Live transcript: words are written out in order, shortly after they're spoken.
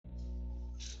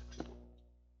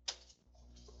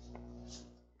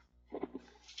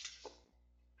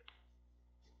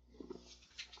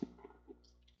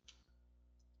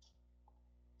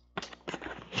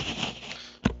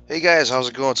Hey guys, how's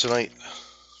it going tonight?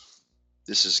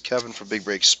 This is Kevin from Big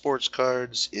Break Sports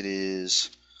Cards. It is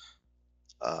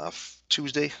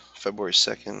Tuesday, February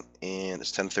 2nd, and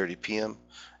it's 10:30 p.m.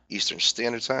 Eastern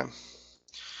Standard Time.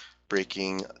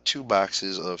 Breaking two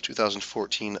boxes of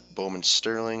 2014 Bowman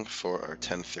Sterling for our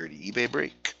 10:30 eBay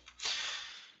break.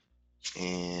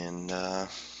 And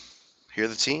here are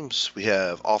the teams. We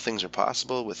have All Things Are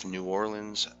Possible with New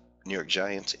Orleans, New York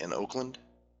Giants, and Oakland.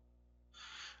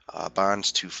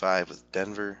 Bonds 2-5 with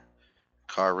Denver.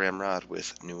 Car Ramrod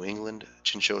with New England,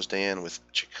 Chinchos Dan with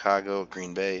Chicago,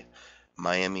 Green Bay,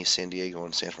 Miami, San Diego,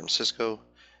 and San Francisco,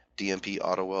 DMP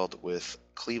Autoweld with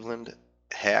Cleveland,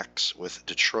 Hacks with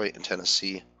Detroit and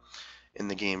Tennessee, In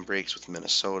the Game Breaks with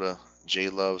Minnesota, J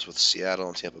Loves with Seattle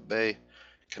and Tampa Bay,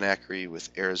 Kanakry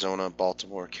with Arizona,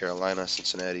 Baltimore, Carolina,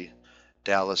 Cincinnati,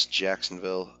 Dallas,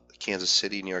 Jacksonville, Kansas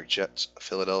City, New York Jets,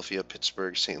 Philadelphia,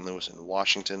 Pittsburgh, St. Louis, and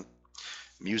Washington.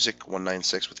 Music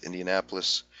 196 with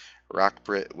Indianapolis, Rock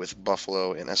Brit with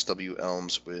Buffalo, and SW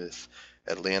Elms with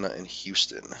Atlanta and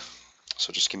Houston.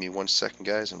 So just give me 1 second,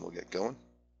 guys, and we'll get going.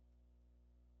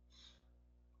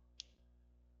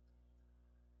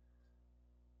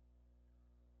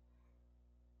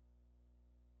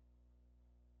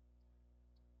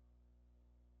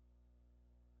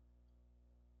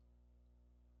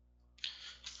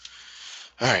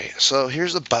 All right, so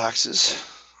here's the boxes.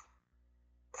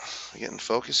 We getting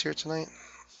focus here tonight?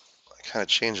 I kind of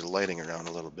changed the lighting around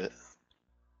a little bit.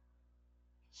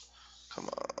 Come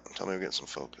on, tell me we're getting some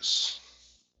focus.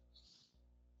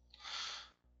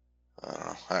 I don't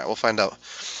know. All right, we'll find out.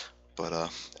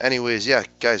 But anyways, yeah,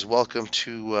 guys, welcome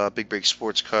to Big Break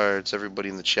Sports Cards. Everybody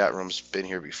in the chat room's been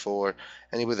here before.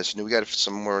 Anybody that's new, we got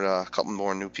some more, a couple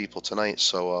more new people tonight.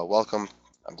 So welcome.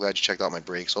 I'm glad you checked out my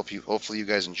breaks. Hopefully you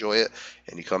guys enjoy it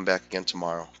and you come back again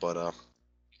tomorrow. But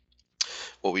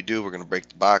what we do, we're gonna break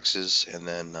the boxes and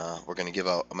then we're gonna give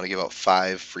out. I'm gonna give out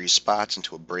 5 free spots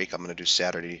into a break. I'm gonna do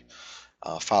Saturday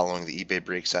following the eBay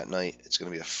breaks that night. It's gonna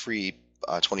be a free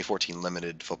 2014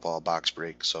 limited football box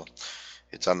break. So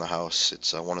it's on the house.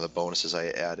 It's one of the bonuses I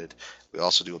added. We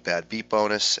also do a bad beat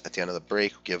bonus at the end of the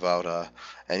break. We give out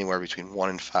anywhere between 1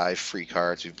 and 5 free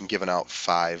cards. We've been giving out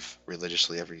 5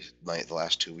 religiously every night the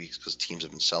last 2 weeks because teams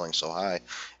have been selling so high.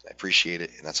 I appreciate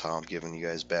it, and that's how I'm giving you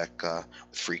guys back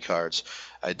with free cards.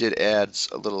 I did add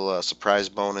a little surprise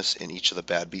bonus in each of the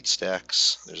bad beat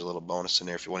stacks. There's a little bonus in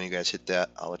there. If one of you guys hit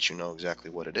that, I'll let you know exactly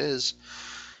what it is.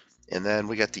 And then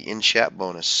we got the in-chat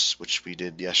bonus, which we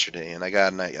did yesterday, and I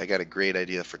got a great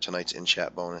idea for tonight's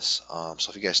in-chat bonus. So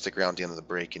if you guys stick around at the end of the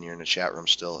break and you're in the chat room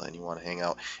still and you want to hang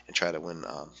out and try to win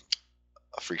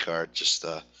a free card, just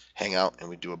hang out and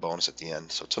we do a bonus at the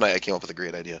end. So tonight I came up with a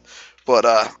great idea.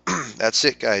 But that's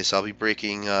it, guys. I'll be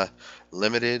breaking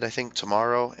limited, I think,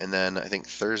 tomorrow, and then I think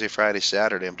Thursday, Friday,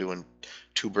 Saturday I'm doing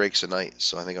 2 breaks a night.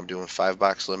 So I think I'm doing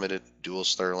 5-box limited, dual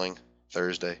Sterling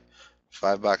Thursday.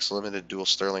 5-box limited, dual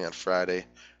Sterling on Friday,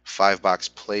 5-box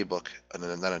playbook, and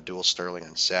then a dual Sterling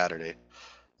on Saturday.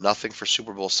 Nothing for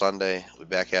Super Bowl Sunday. We'll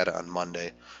be back at it on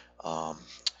Monday. Um,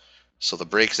 so the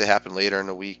breaks that happen later in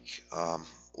the week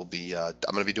will be. I'm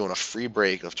going to be doing a free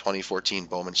break of 2014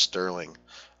 Bowman Sterling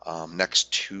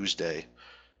next Tuesday.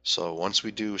 So once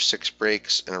we do 6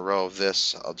 breaks in a row of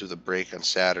this, I'll do the break on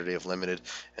Saturday of limited,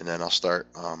 and then I'll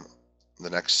start the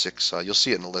next 6. You'll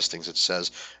see it in the listings. It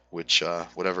says which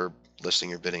whatever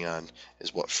listing you're bidding on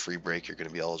is what free break you're going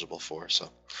to be eligible for. So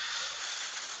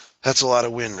that's a lot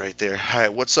of wind right there. All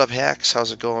right, what's up, Hacks?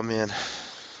 How's it going, man?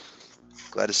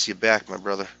 Glad to see you back, my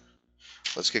brother.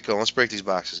 Let's get going. Let's break these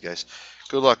boxes, guys.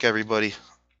 Good luck, everybody.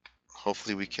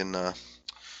 Hopefully we can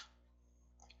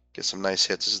get some nice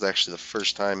hits. This is actually the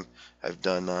first time I've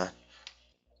done.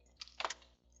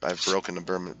 I've broken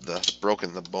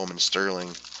the Bowman Sterling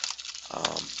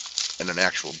in an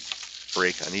actual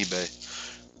break on eBay.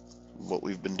 What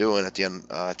we've been doing at the end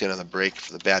of the break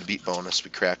for the bad beat bonus, we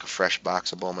crack a fresh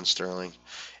box of Bowman Sterling,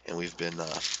 and we've been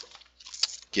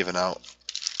giving out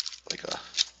like a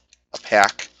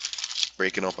pack,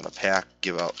 breaking open a pack,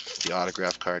 give out the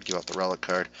autograph card, give out the relic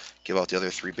card, give out the other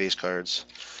 3 base cards,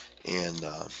 and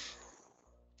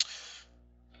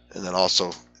then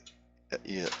also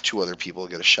 2 other people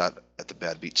get a shot at the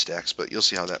bad beat stacks. But you'll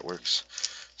see how that works.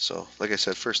 So like I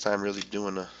said, first time really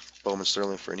doing a Bowman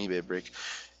Sterling for an eBay break.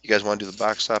 You guys want to do the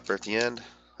box topper at the end?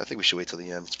 I think we should wait till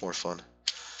the end. It's more fun.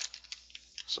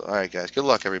 So, all right, guys. Good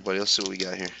luck, everybody. Let's see what we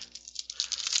got here.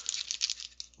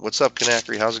 What's up,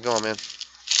 Kanakry? How's it going, man?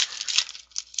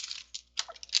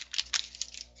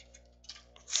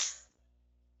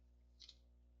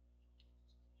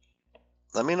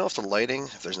 Let me know if the lighting,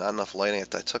 if there's not enough lighting.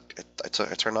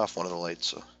 I turned off one of the lights,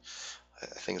 so I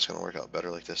think it's going to work out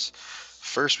better like this.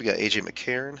 First, we got A.J.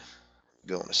 McCarron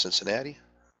going to Cincinnati.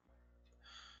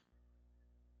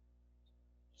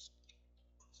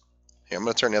 Here, I'm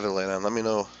going to turn the other light on. Let me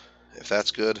know if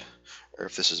that's good or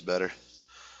if this is better.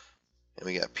 And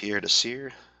we got Pierre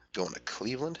Desir going to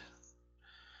Cleveland.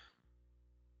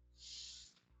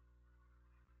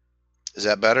 Is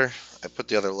that better? I put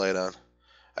the other light on.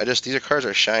 These cards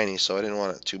are shiny, so I didn't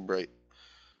want it too bright.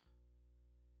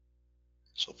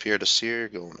 So Pierre Desir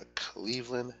going to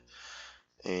Cleveland.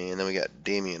 And then we got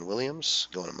Damian Williams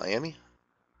going to Miami.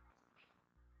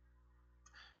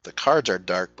 The cards are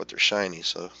dark, but they're shiny,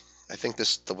 so I think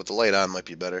this with the light on might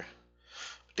be better.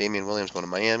 Damian Williams going to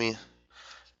Miami.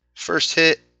 First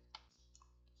hit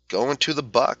going to the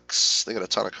Bucks. They got a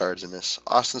ton of cards in this.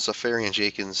 Austin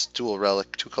Seferian-Jenkins, dual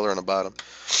relic, 2-color on the bottom.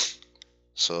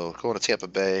 So going to Tampa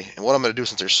Bay. And what I'm going to do,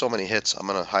 since there's so many hits, I'm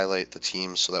going to highlight the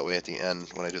teams so that way at the end,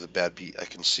 when I do the bad beat, I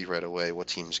can see right away what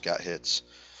teams got hits.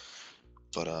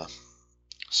 But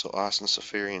so Austin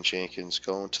Seferian-Jenkins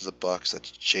going to the Bucks.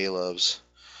 That's J-Love's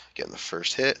getting the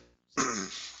first hit.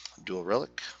 Dual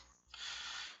relic.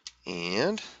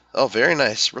 And oh, very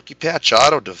nice. Rookie patch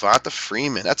auto, Devonta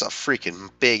Freeman. That's a freaking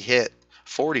big hit.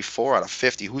 44 out of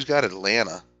 50. Who's got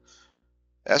Atlanta?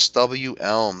 SW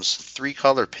Elms.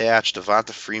 3-color patch.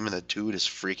 Devonta Freeman. The dude is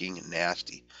freaking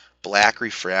nasty. Black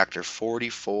refractor.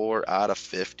 44 out of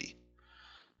 50.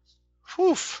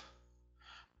 Whew.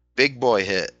 Big boy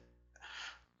hit.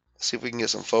 Let's see if we can get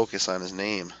some focus on his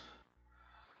name.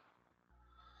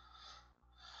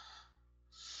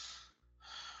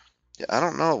 Yeah, I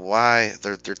don't know why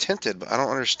they're tinted, but I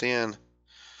don't understand.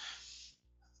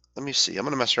 Let me see. I'm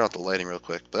going to mess around with the lighting real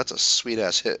quick, but that's a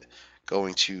sweet-ass hit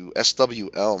going to SW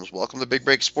Elms. Welcome to Big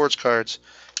Break Sports Cards.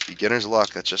 Beginner's luck.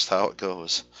 That's just how it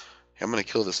goes. I'm going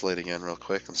to kill this light again real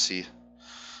quick and see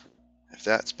if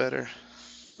that's better.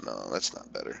 No, that's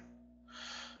not better.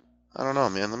 I don't know,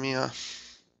 man. Let me, I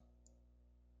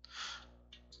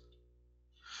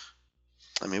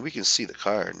mean, we can see the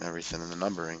card and everything and the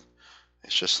numbering.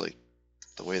 It's just like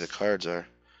the way the cards are.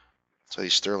 That's why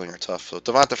these Sterling are tough. So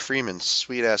Devonta Freeman,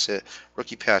 sweet-ass hit.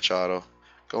 Rookie patch auto.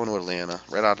 Going to Atlanta.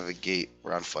 Right out of the gate.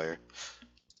 We're on fire.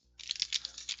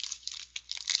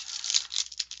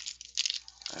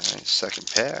 Alright, second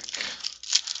pack.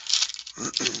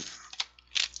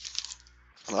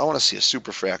 I want to see a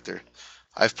superfractor.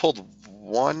 I've pulled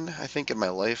one, I think, in my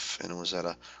life, and it was at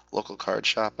a local card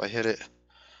shop. I hit it.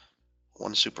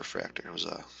 One superfractor. It was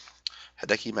a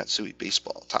Hideki Matsui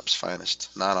baseball, Topps Finest,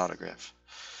 non-autograph.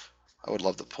 I would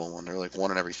love to pull one. They're like one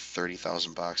in every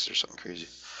 30,000 boxes or something crazy.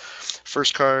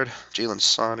 First card, Jalen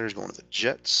Saunders going to the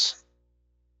Jets.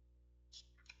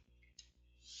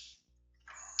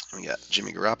 We got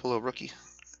Jimmy Garoppolo, rookie.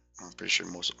 I'm pretty sure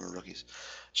most of them are rookies.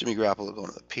 Jimmy Garoppolo going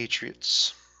to the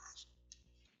Patriots.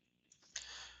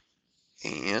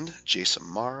 And Jason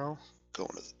Morrow going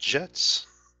to the Jets.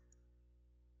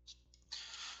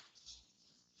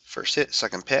 First hit,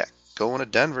 second pack, going to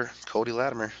Denver, Cody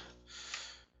Latimer.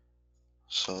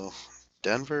 So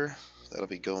Denver, that'll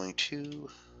be going to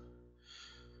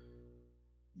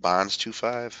Bonds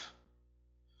 2-5.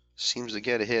 Seems to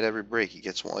get a hit every break. He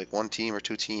gets one team or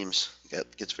two teams.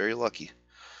 Gets very lucky.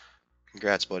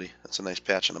 Congrats, buddy. That's a nice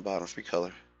patch on the bottom,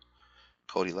 3-color.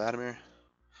 Cody Latimer.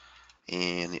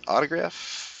 And the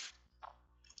autograph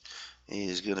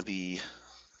is going to be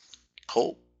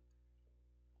Colt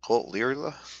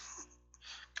Lyrla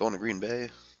going to Green Bay.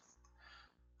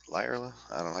 Lyrla?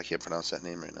 I don't know. I can't pronounce that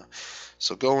name right now.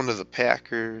 So going to the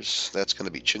Packers, that's going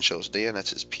to be Chincho's Dan.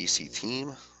 That's his PC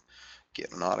team.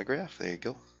 Getting an autograph. There you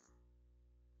go.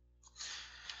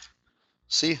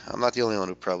 See, I'm not the only one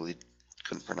who probably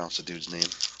couldn't pronounce the dude's name.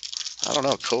 I don't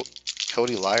know.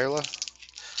 Cody Lyrla?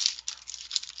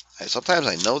 Sometimes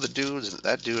I know the dudes, and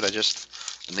that dude,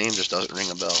 the name just doesn't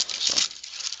ring a bell. So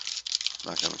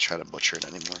I'm not going to try to butcher it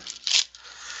anymore.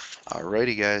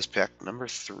 Alrighty, guys. Pack number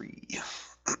 3.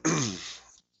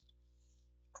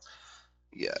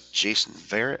 Yeah, Jason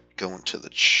Verrett going to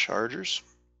the Chargers.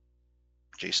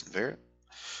 Jason Verrett.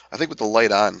 I think with the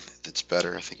light on, it's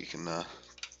better. I think you can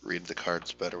read the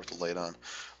cards better with the light on.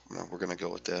 We're going to go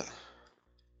with that.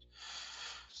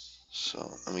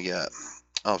 So, then we got,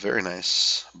 oh, very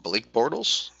nice. Blake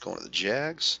Bortles going to the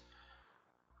Jags.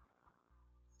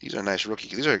 These are nice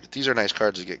rookie. These are nice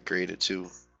cards to get graded too.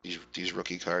 These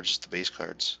rookie cards, the base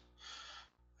cards.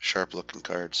 Sharp looking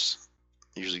cards.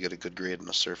 Usually get a good grade on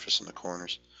the surface and the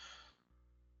corners.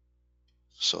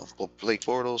 So, Blake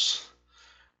Bortles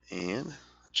and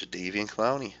Jadeveon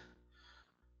Clowney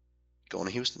going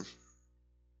to Houston.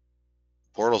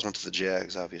 Bortles went to the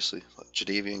Jags, obviously. But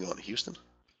Jadeveon going to Houston.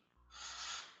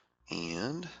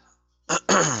 And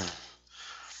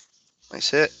Nice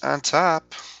hit on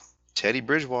top. Teddy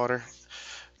Bridgewater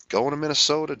going to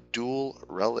Minnesota. Dual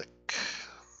relic.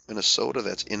 Minnesota,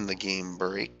 that's in the game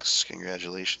breaks.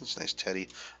 Congratulations. Nice Teddy.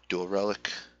 Dual relic.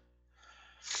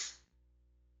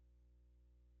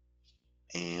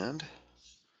 And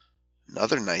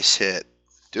another nice hit.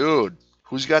 Dude,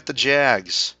 who's got the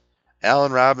Jags?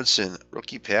 Allen Robinson,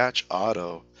 rookie patch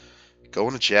auto.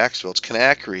 Going to Jacksonville. It's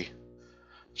Kanakry.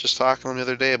 Just talking to him the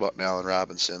other day about Allen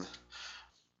Robinson.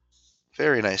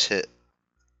 Very nice hit.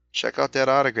 Check out that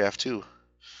autograph too.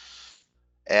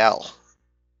 Al.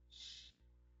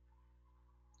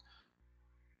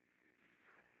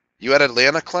 You at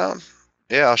Atlanta, clown?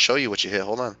 Yeah, I'll show you what you hit.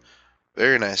 Hold on.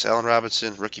 Very nice. Allen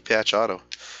Robinson, rookie patch auto.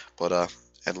 But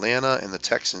Atlanta and the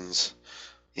Texans.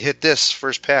 You hit this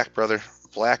first pack, brother.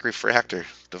 Black refractor.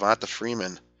 Devonta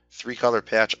Freeman. 3-color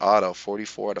patch auto.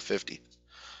 44 out of 50.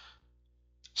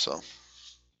 So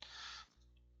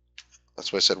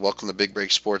that's why I said welcome to Big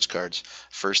Break Sports Cards.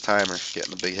 First timer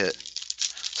getting a big hit.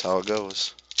 That's how it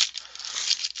goes.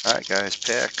 All right, guys.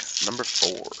 Pack number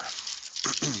 4.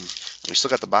 We still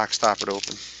got the box topper to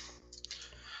open.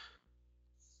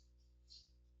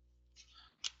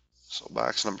 So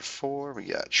box number 4, we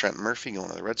got Trent Murphy going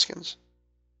to the Redskins.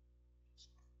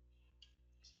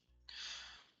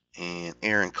 And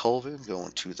Aaron Colvin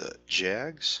going to the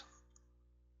Jags.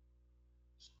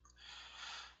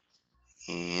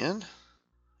 And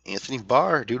Anthony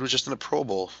Barr, dude was just in the Pro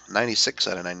Bowl. 96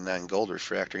 out of 99 gold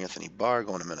refractor. Anthony Barr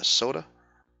going to Minnesota.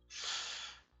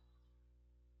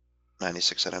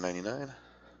 96 out of 99.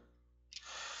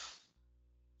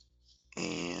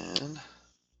 And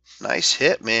nice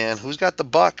hit, man. Who's got the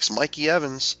Bucks? Mikey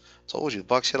Evans. Told you, the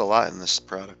Bucks hit a lot in this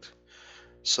product.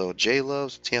 So J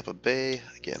Love's Tampa Bay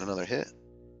getting another hit.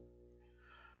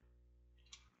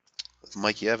 With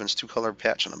Mikey Evans, 2-color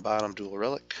patch on the bottom, dual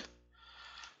relic.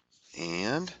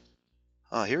 And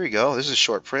here we go. This is a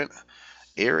short print.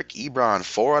 Eric Ebron,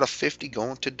 4 out of 50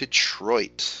 going to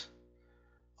Detroit.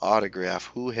 Autograph.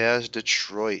 Who has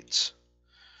Detroit?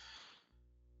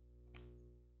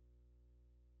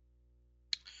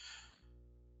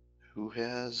 Who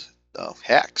has... Oh,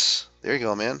 Hacks. There you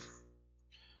go, man.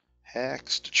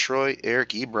 Hacks, Detroit, Eric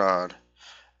Ebron.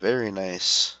 Very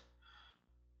nice.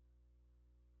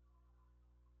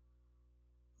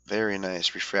 Very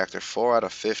nice. Refractor, 4 out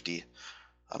of 50.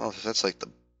 I don't know if that's like the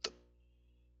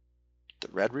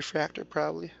red refractor,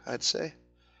 probably, I'd say.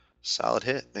 Solid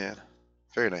hit, man.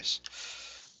 Very nice.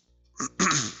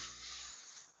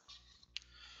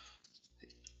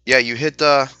 Yeah, you hit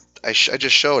I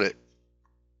just showed it.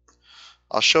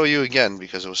 I'll show you again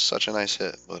because it was such a nice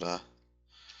hit, but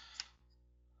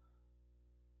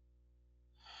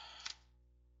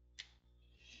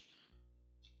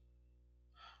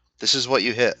this is what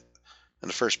you hit in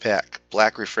the first pack.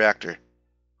 Black refractor.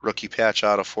 Rookie patch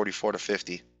auto 44 to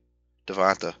 50.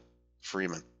 Devonta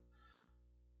Freeman.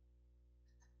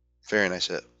 Very nice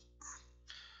hit.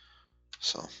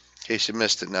 So, in case you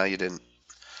missed it, now you didn't.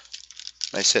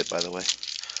 Nice hit, by the way.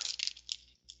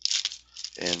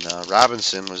 And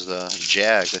Robinson was the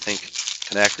Jags. I think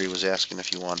Kanakry was asking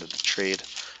if you wanted to trade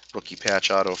rookie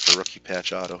patch auto for rookie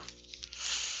patch auto.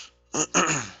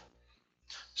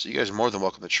 So you guys are more than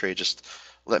welcome to trade. Just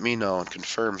let me know and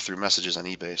confirm through messages on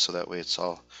eBay, so that way it's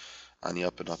all on the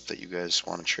up and up that you guys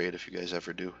want to trade if you guys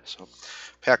ever do. So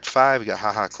pack 5, we got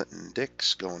HaHa Clinton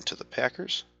Dix going to the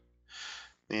Packers.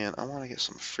 Man, I want to get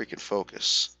some freaking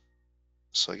focus.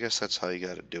 So I guess that's how you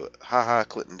got to do it. HaHa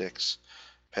Clinton Dix,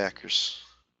 Packers.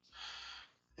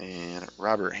 And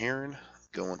Robert Heron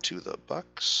going to the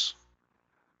Bucks.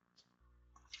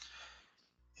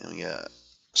 And we got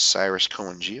Cyrus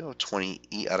Cohen-Geo,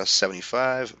 20 out of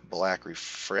 75, black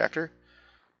refractor.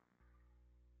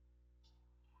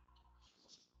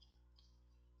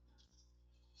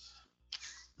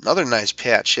 Another nice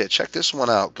patch hit. Check this one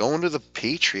out. Going to the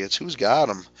Patriots. Who's got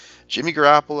him? Jimmy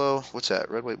Garoppolo. What's that?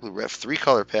 Red, white, blue, red.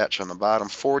 3-color patch on the bottom.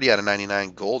 40 out of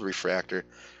 99 gold refractor.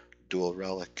 Dual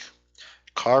relic.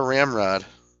 Car Ramrod.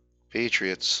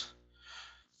 Patriots.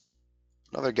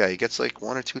 Another guy. He gets like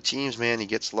 1 or 2 teams, man. He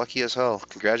gets lucky as hell.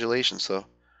 Congratulations, though.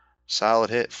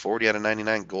 Solid hit. 40 out of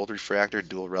 99 gold refractor.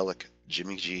 Dual relic.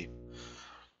 Jimmy G.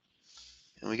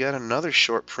 And we got another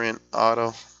short print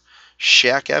auto.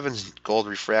 Shaq Evans, gold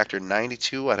refractor,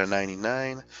 92 out of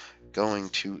 99, going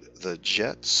to the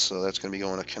Jets. So that's going to be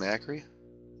going to Kanakry,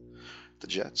 the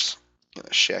Jets. And a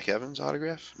Shaq Evans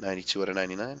autograph, 92 out of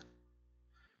 99.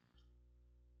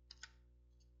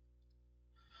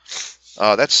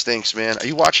 Oh, that stinks, man. Are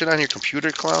you watching on your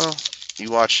computer, clown? You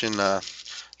watching, you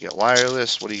got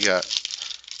wireless? What do you got? I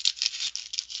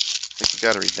think you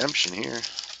got a redemption here.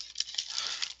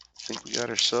 I think we got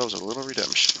ourselves a little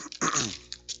redemption.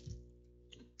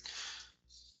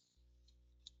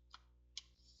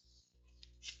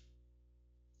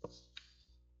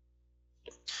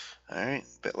 All right,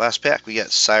 but last pack we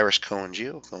got Cyrus Cohen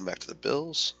Geo going back to the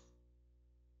Bills.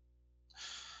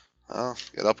 Oh,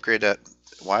 got to upgrade that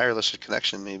wireless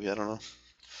connection, maybe. I don't know.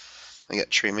 I got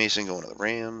Trey Mason going to the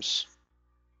Rams.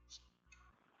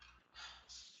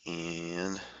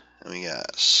 And we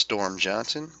got Storm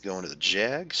Johnson going to the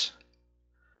Jags.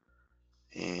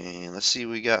 And let's see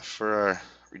what we got for our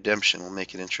redemption. We'll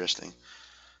make it interesting.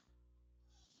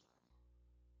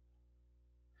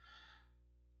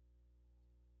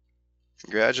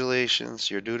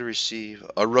 Congratulations. You're due to receive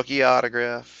a rookie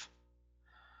autograph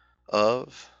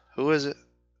of, who is it?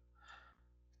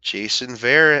 Jason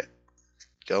Verrett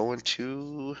going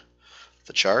to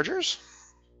the Chargers?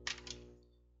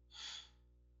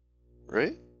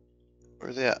 Right? Where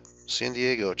are they at? San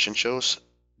Diego. Chinchos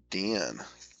Dan.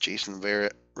 Jason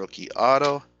Verrett, rookie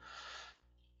auto.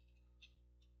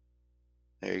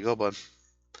 There you go, bud.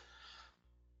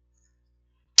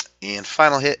 And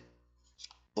final hit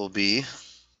will be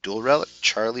dual relic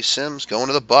Charlie Sims going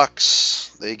to the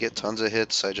Bucks. They get tons of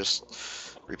hits. I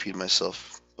just repeat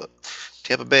myself, but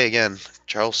Tampa Bay again.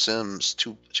 Charles Sims,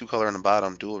 two color on the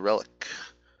bottom, dual relic,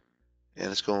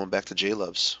 and it's going back to J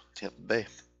Loves, Tampa Bay.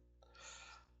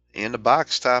 And a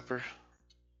box topper.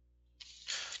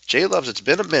 J Loves, it's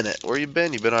been a minute. Where you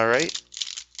been? You been all right?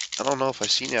 I don't know if I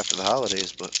seen you after the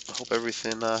holidays, but I hope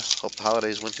everything. Hope the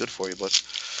holidays went good for you, but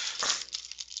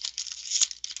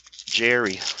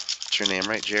Jerry, that's your name,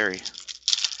 right, Jerry?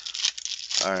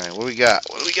 All right, what do we got?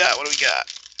 What do we got? What do we got?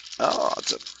 Oh,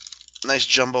 it's a nice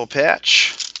jumbo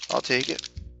patch. I'll take it.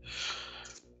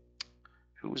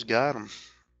 Who's got him?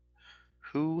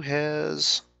 Who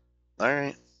has? All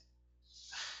right.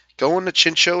 Going to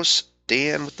Chinchos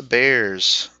Dan with the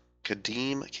Bears.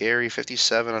 Kadeem Carey,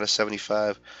 57 out of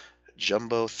 75.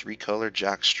 Jumbo 3-color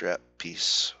jockstrap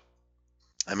piece.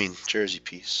 I mean, jersey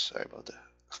piece. Sorry about that.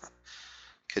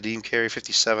 Kadeem Carey,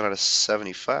 57 out of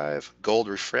 75. Gold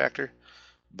refractor.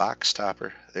 Box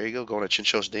topper. There you go. Going to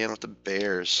Chinchos Dan with the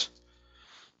Bears.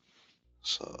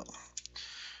 So,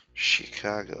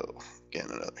 Chicago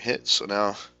getting another hit. So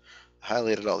now, I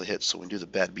highlighted all the hits, so when we do the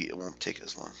bad beat, it won't take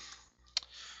as long.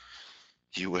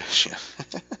 You wish, yeah.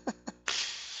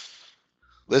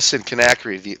 Listen,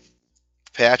 Kanakri, the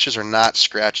patches are not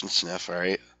scratch and sniff, all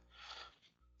right?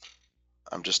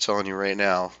 I'm just telling you right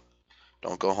now,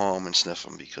 don't go home and sniff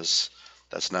them because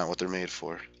that's not what they're made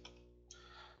for.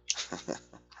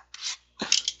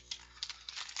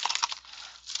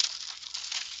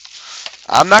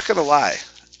 I'm not going to lie.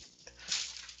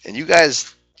 And you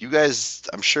guys,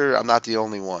 I'm sure I'm not the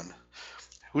only one.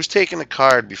 Who's taken a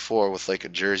card before with like a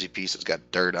jersey piece that's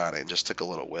got dirt on it and just took a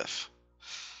little whiff?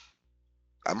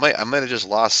 I might have just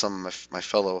lost some of my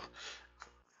fellow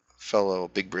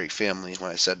Big Break family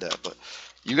when I said that, but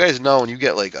you guys know when you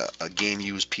get like a game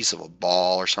used piece of a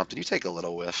ball or something, you take a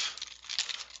little whiff.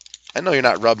 I know you're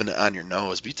not rubbing it on your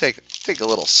nose, but you take a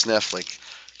little sniff, like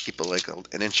keep it like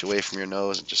an inch away from your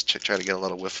nose and just try to get a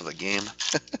little whiff of the game.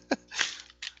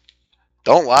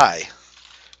 Don't lie.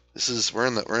 We're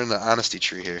in the honesty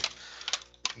tree here.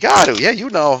 Got to, yeah, you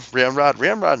know, Ramrod.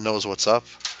 Ramrod knows what's up.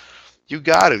 You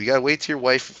got to. You got to wait till your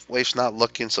wife's not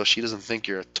looking so she doesn't think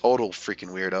you're a total freaking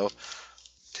weirdo.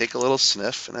 Take a little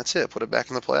sniff, and that's it. Put it back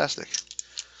in the plastic.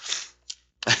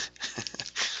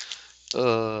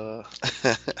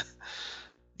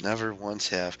 Never once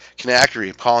have. Kanakri,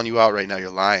 I'm calling you out right now. You're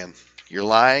lying. You're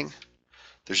lying.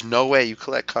 There's no way you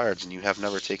collect cards and you have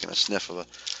never taken a sniff of a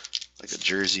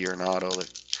jersey or an auto, like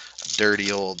a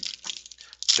dirty old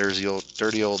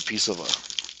piece of a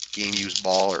game used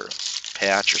ball or a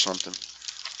patch or something.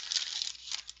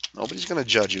 Nobody's gonna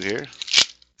judge you here.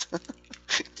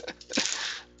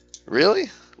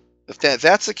 Really? If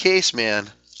that's the case, man,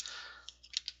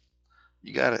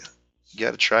 you gotta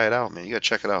try it out, man. You gotta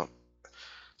check it out.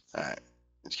 All right,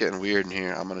 it's getting weird in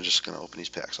here. I'm just gonna open these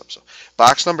packs up. So,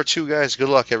 box number 2, guys. Good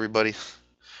luck, everybody.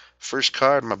 First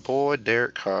card, my boy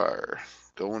Derek Carr,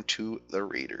 going to the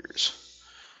Raiders.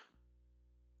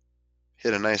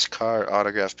 Hit a nice card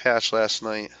autograph patch last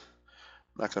night.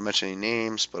 I'm not gonna mention any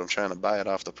names, but I'm trying to buy it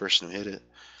off the person who hit it,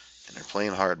 and they're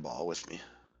playing hardball with me.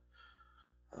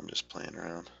 I'm just playing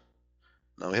around.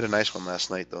 No, we hit a nice one last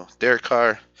night though. Derek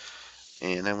Carr,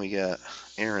 and then we got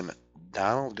Aaron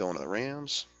Donald going to the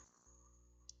Rams.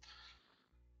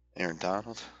 Aaron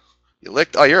Donald, you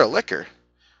licked. Oh, you're a licker.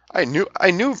 I knew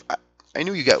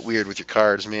you got weird with your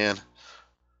cards, man.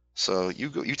 So you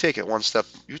take it one step.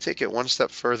 You take it one step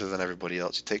further than everybody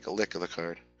else. You take a lick of the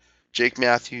card. Jake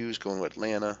Matthews going to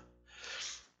Atlanta.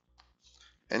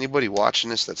 Anybody watching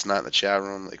this that's not in the chat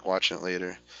room, like watching it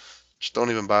later, just don't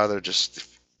even bother. Just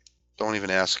don't even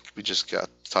ask. We just got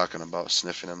talking about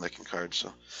sniffing and licking cards,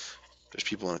 so there's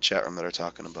people in the chat room that are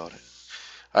talking about it.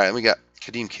 All right, we got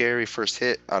Kadeem Carey, first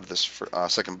hit out of this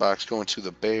second box, going to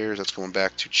the Bears. That's going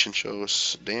back to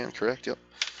Chinchos Dan, correct? Yep.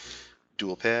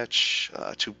 Dual patch,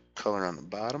 two color on the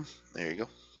bottom. There you go.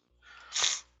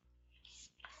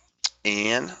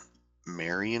 And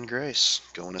Marion Grace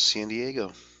going to San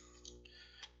Diego.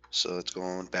 So it's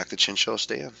going back to Chinchos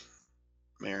Dan.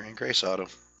 Marion Grace auto.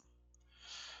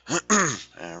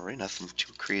 All right, nothing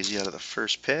too crazy out of the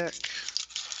first pack.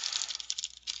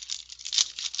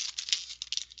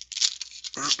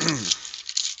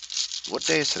 What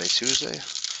day is today? Tuesday?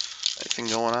 Anything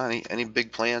going on? Any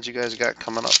big plans you guys got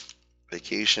coming up?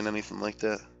 Vacation, anything like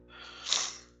that?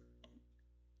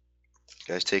 You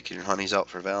guys taking your honeys out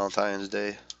for Valentine's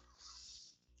Day?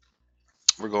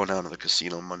 We're going down to the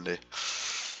casino Monday.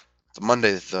 The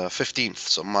Monday, the 15th.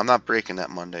 So I'm not breaking that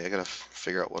Monday. I gotta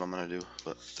figure out what I'm gonna do.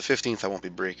 But the 15th, I won't be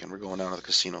breaking. We're going down to the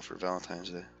casino for Valentine's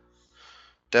Day.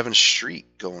 Devin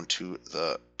Street going to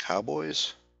the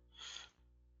Cowboys.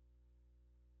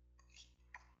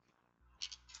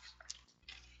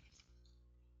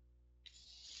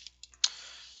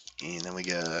 And then we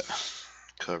got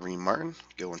Kareem Martin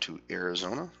going to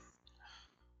Arizona.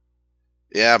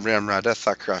 Yeah, Ramrod, that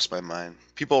thought crossed my mind.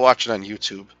 People watching on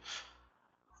YouTube,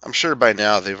 I'm sure by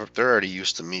now they're already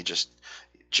used to me just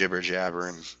jibber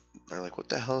jabbering. They're like, what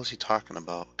the hell is he talking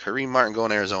about? Kareem Martin going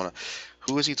to Arizona.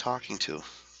 Who is he talking to?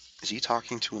 Is he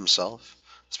talking to himself?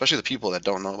 Especially the people that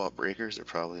don't know about breakers, they're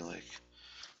probably like,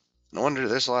 no wonder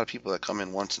there's a lot of people that come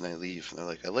in once and they leave. And they're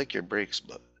like, I like your breaks,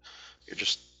 but you're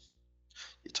just,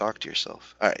 you talk to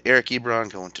yourself. All right, Eric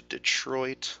Ebron going to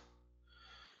Detroit.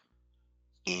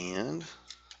 And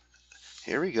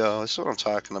here we go. This is what I'm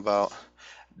talking about.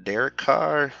 Derek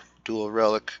Carr, dual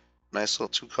relic. Nice little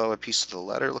two-color piece of the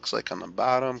letter, looks like on the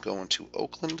bottom, going to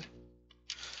Oakland.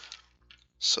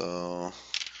 So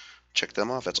check them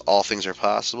off. That's All Things Are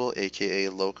Possible, aka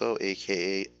Loco,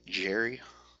 aka Jerry.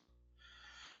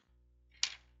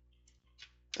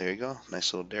 There you go.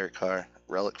 Nice little Derek Carr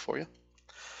relic for you.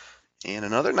 And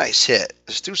another nice hit.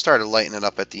 This dude started lighting it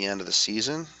up at the end of the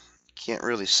season. Can't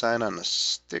really sign on the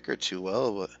sticker too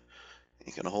well, but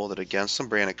you can hold it against him.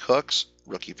 Brandon Cooks,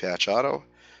 rookie patch auto.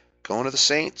 Going to the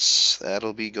Saints.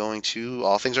 That'll be going to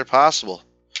All Things Are Possible.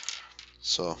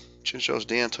 So Chinchos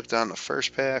Dan took down the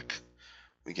first pack.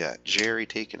 We got Jerry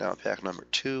taking out pack number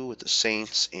 2 with the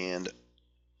Saints and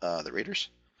the Raiders.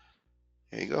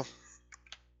 There you go.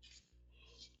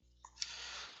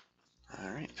 All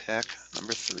right, pack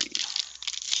number 3.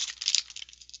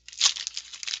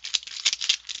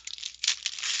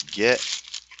 Get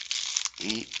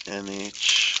Eat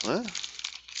NH. What?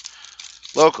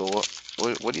 Local.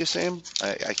 What are you saying?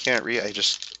 I can't read. I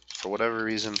just, for whatever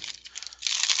reason,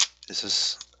 this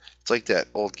is. It's like that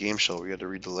old game show where you had to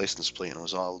read the license plate and it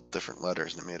was all different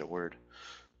letters and it made a word.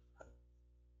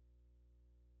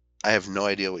 I have no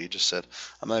idea what you just said.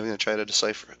 I'm not even going to try to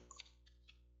decipher it.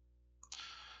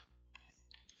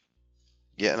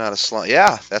 Getting out of slump.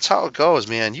 Yeah, that's how it goes,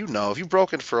 man. You know, if you've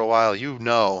broken for a while, you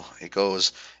know it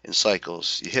goes in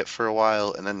cycles. You hit for a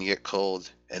while and then you get cold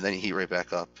and then you heat right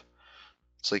back up.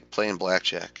 It's like playing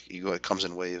blackjack. It comes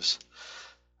in waves.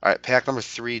 All right, pack number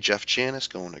 3, Jeff Janis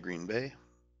going to Green Bay.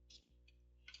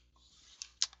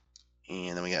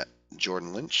 And then we got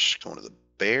Jordan Lynch going to the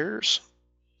Bears.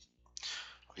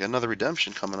 We got another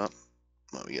redemption coming up.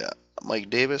 We got Mike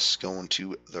Davis going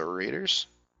to the Raiders.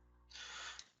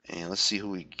 And let's see who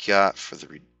we got for the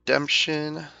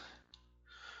redemption.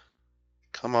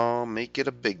 Come on, make it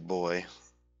a big boy.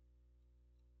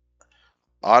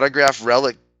 Autograph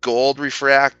relic gold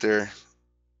refractor.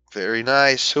 Very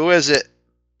nice. Who is it?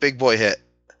 Big boy hit.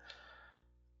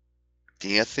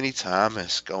 D'Anthony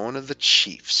Thomas going to the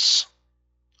Chiefs.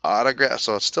 Autograph.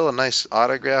 So it's still a nice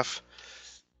autograph.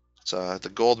 It's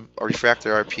the gold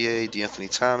refractor RPA. D'Anthony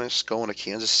Thomas going to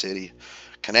Kansas City.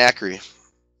 Kanakry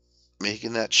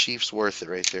making that Chiefs worth it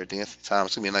right there. D'Anthony Thomas.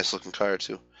 It's going to be a nice looking card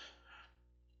too.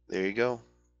 There you go.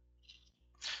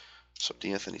 So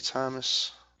D'Anthony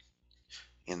Thomas.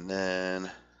 And then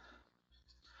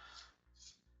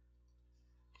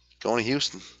going to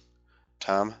Houston.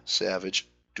 Tom Savage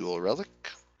dual relic.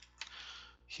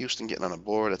 Houston getting on a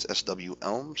board. That's SW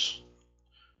Elms.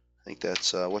 I think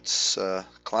that's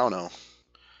Clowno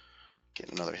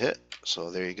getting another hit. So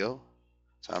there you go.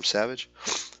 Tom Savage.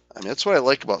 I mean, that's what I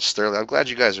like about Sterling. I'm glad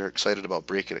you guys are excited about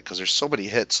breaking it because there's so many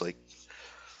hits. Like,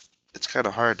 it's kind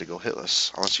of hard to go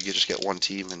hitless unless you just get one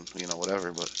team and,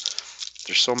 whatever. But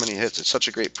there's so many hits. It's such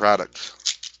a great product.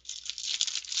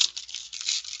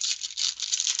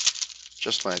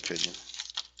 Just my opinion.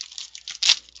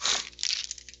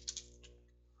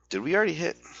 Did we already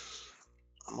hit?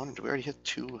 I'm wondering, did we already hit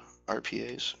 2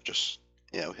 RPAs? Just,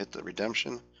 yeah, we hit the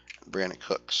Redemption and Brandon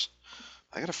Cooks.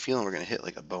 I got a feeling we're going to hit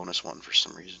like a bonus one for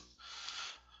some reason.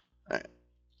 All right.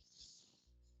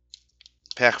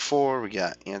 Pack 4, we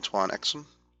got Antoine Exum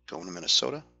going to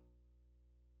Minnesota.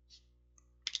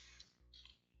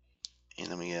 And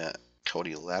then we got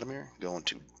Cody Latimer going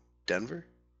to Denver.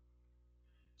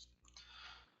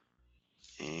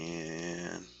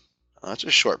 And that's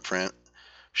a short print.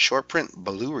 Short print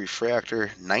blue refractor,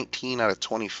 19 out of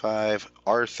 25.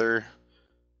 Arthur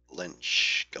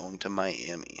Lynch going to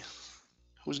Miami.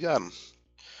 Who's got him?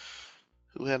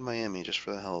 Who had Miami just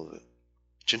for the hell of it?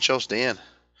 Chinchos Dan.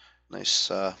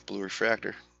 Nice blue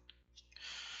refractor.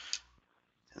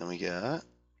 And then we got,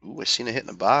 ooh, I seen a hit in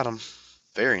the bottom.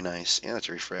 Very nice. And it's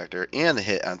a refractor. And the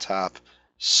hit on top.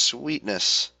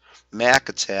 Sweetness. Mac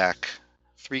Attack.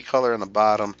 3-color on the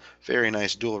bottom. Very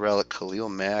nice dual relic. Khalil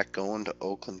Mack going to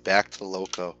Oakland. Back to the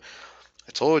Loco.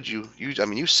 I told you. I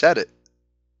mean, you said it.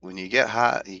 When you get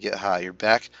hot, you get hot. You're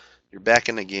back. You're back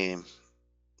in the game.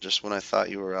 Just when I thought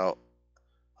you were out.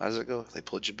 How does it go? They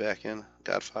pulled you back in.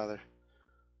 Godfather.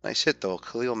 Nice hit though.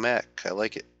 Khalil Mack. I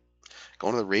like it.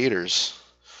 Going to the Raiders.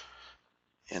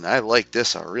 And I like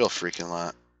this a real freaking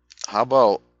lot. How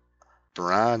about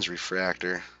bronze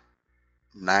refractor?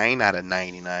 9 out of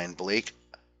 99. Blake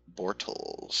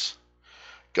Bortles.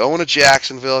 Going to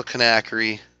Jacksonville,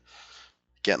 Kanakry.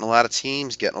 Getting a lot of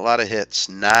teams, getting a lot of hits.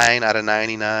 9 out of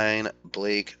 99.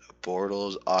 Blake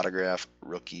Bortles autograph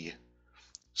rookie.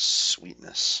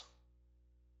 Sweetness.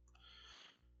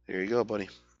 There you go, buddy.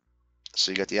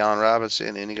 So you got the Allen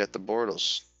Robinson and you got the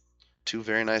Bortles. 2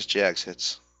 very nice Jags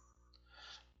hits.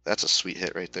 That's a sweet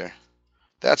hit right there.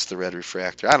 That's the red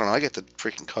refractor. I don't know. I get the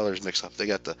freaking colors mixed up. They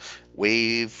got the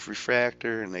wave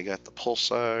refractor and they got the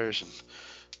pulsars and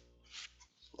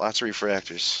lots of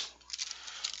refractors.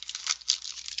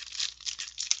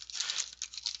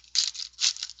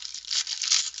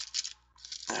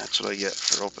 That's what I get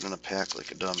for opening a pack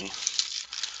like a dummy.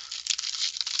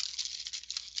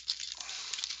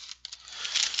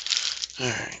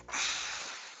 Alright.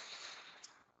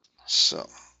 So,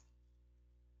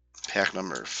 pack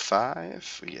number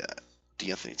 5, we got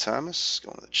D'Anthony Thomas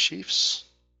going to the Chiefs.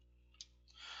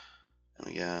 And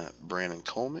we got Brandon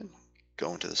Coleman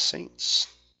going to the Saints.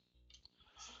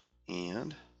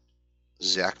 And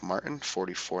Zach Martin,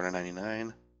 44 to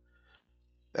 99.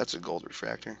 That's a gold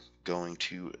refractor. Going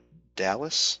to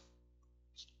Dallas.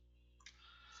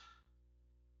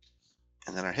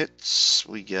 And then our hits,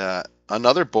 we got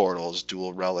another Bortles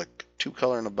dual relic,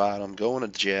 2-color in the bottom, going to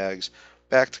Jags,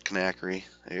 back to Kanakry.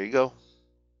 There you go.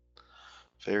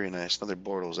 Very nice. Another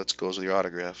Bortles. That goes with your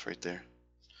autograph right there.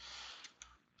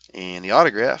 And the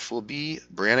autograph will be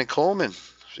Brandon Coleman. So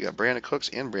we got Brandon Cooks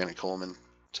and Brandon Coleman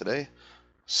today.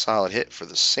 Solid hit for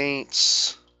the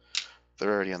Saints.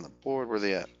 They're already on the board. Where are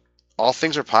they at? All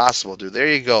things are possible, dude. There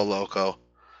you go, Loco.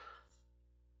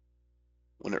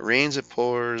 When it rains, it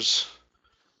pours.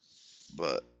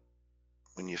 But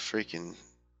when you freaking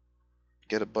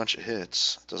get a bunch of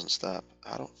hits, it doesn't stop.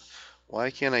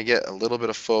 Why can't I get a little bit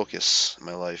of focus in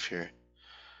my life here?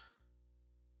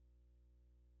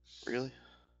 Really?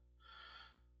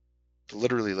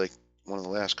 Literally like one of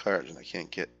the last cards and I can't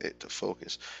get it to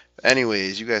focus. But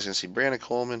anyways, you guys can see Brandon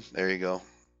Coleman. There you go.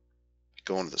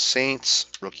 Going to the Saints,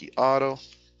 rookie auto.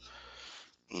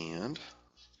 And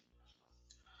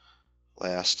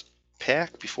last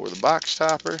pack before the box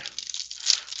topper.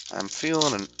 I'm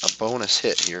feeling a bonus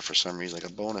hit here for some reason, like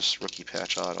a bonus rookie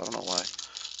patch auto. I don't know why.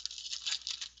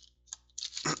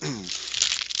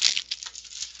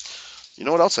 You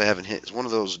know what else I haven't hit? Is one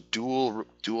of those dual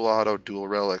auto, dual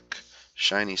relic,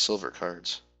 shiny silver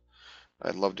cards.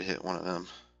 I'd love to hit one of them.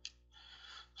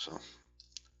 So,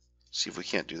 see if we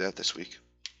can't do that this week.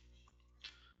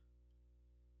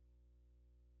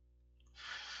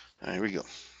 All right, here we go.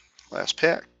 Last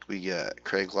pack, we got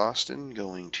Craig Loston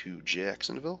going to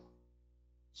Jacksonville.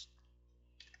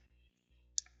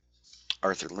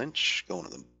 Arthur Lynch going to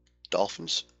the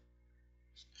Dolphins.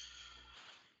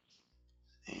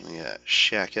 And we got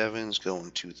Shaq Evans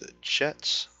going to the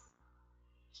Jets.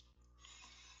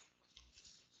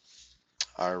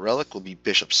 Our relic will be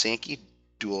Bishop Sankey,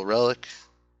 dual relic.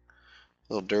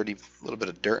 A little dirty, a little bit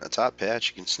of dirt on the top patch.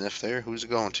 You can sniff there. Who's it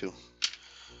going to?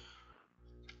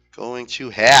 Going to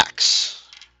Hacks.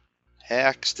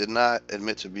 Hacks did not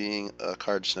admit to being a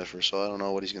card sniffer, so I don't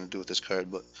know what he's going to do with this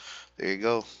card, but there you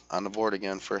go. On the board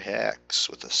again for Hacks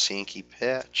with a Sankey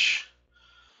patch.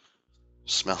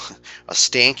 Smell a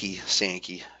stanky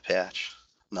Sankey patch,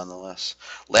 nonetheless.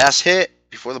 Last hit.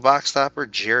 before the box stopper,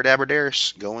 Jared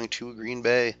Abbrederis going to Green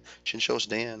Bay. Chinchos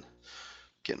Dan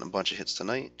getting a bunch of hits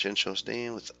tonight. Chinchos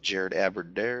Dan with Jared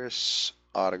Abbrederis,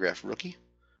 autograph rookie,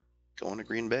 going to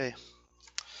Green Bay.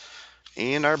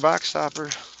 And our box stopper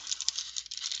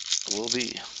will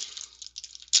be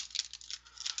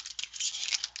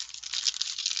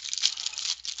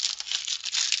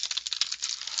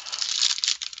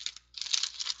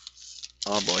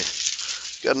oh boy,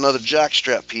 got another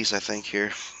jockstrap piece I think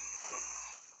here.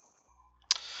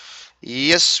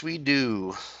 Yes, we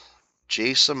do.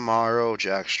 Jason Morrow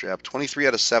jockstrap, 23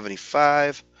 out of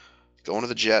 75, going to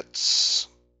the Jets.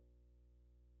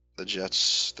 The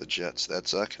Jets.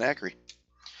 That's Kanakry.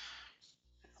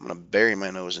 I'm gonna bury my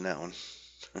nose in that one.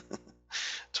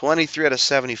 23 out of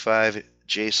 75,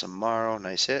 Jason Morrow.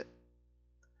 Nice hit.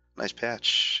 Nice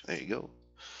patch. There you go.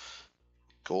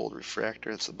 Gold refractor.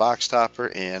 It's the box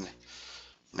topper. And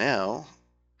now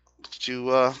let's do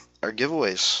our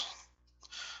giveaways.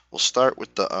 We'll start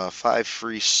with the five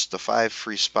free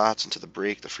spots into the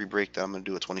break. The free break that I'm gonna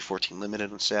do a 2014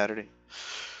 limited on Saturday.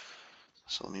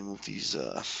 So let me move these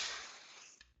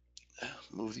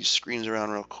screens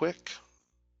around real quick.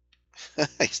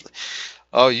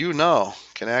 Oh, you know,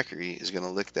 Kanakry is gonna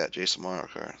lick that Jason Morrow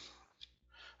card.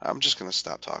 I'm just gonna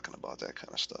stop talking about that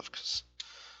kind of stuff because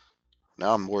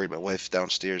now I'm worried my wife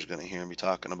downstairs is gonna hear me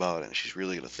talking about it, and she's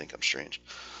really gonna think I'm strange.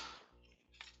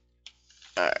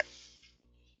 All right.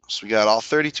 So we got all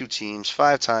 32 teams,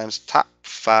 5 times. Top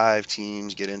 5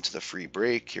 teams get into the free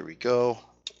break. Here we go.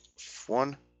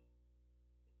 1,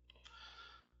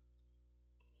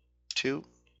 2,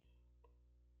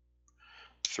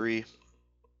 3,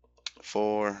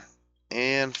 4,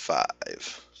 and 5.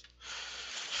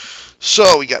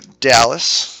 So we got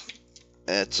Dallas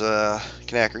at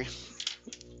Kanakry.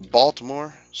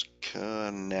 Baltimore is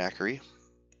Kanakry.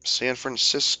 San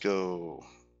Francisco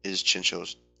is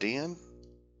Chinchos Dan.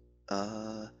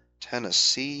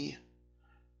 Tennessee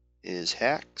is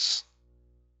Hacks.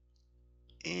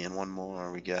 And one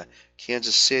more. We got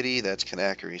Kansas City. That's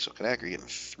Kanakry. So Kanakry getting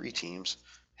 3 teams.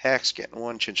 Hacks getting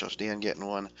 1. Chinchos Dan getting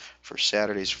 1 for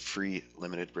Saturday's free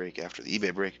limited break after the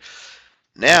eBay break.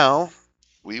 Now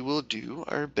we will do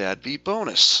our bad beat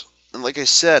bonus. And like I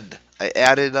said, I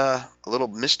added a little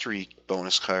mystery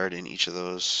bonus card in each of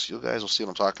those. You guys will see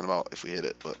what I'm talking about if we hit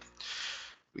it. But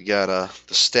we got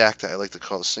the stack that I like to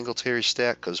call the Singletary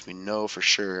stack because we know for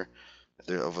sure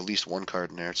there of at least one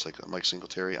card in there. It's like a Mike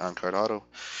Singletary on-card auto.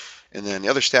 And then the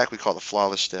other stack we call the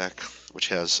Flawless stack, which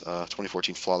has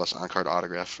 2014 Flawless on-card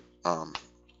autograph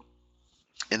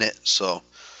in it. So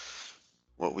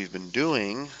what we've been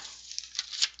doing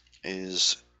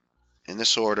is, in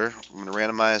this order, I'm going to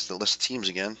randomize the list of teams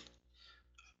again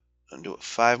and do it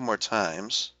 5 more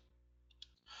times.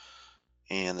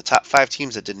 And the top 5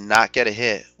 teams that did not get a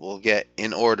hit will get,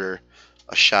 in order,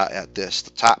 a shot at this.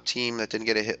 The top team that didn't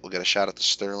get a hit will get a shot at the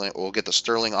Sterling. We'll get the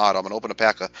Sterling auto. I'm going to open a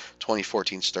pack of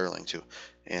 2014 Sterling, too.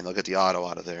 And they'll get the auto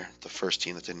out of there, the first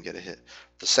team that didn't get a hit.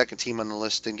 The second team on the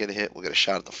list didn't get a hit will get a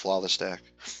shot at the Flawless stack.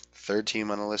 Third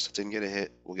team on the list that didn't get a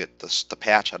hit will get the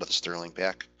patch out of the Sterling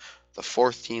pack. The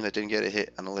fourth team that didn't get a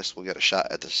hit on the list will get a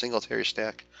shot at the Singletary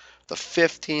stack. The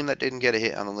fifth team that didn't get a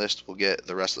hit on the list will get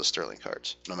the rest of the Sterling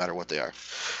cards, no matter what they are.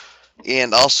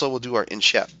 And also we'll do our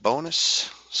in-chat bonus,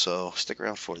 so stick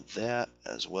around for that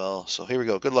as well. So here we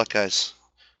go. Good luck, guys.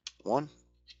 1,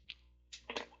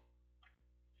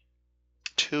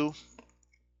 2,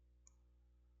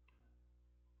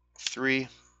 3,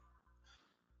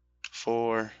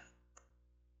 4,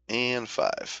 and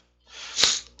 5.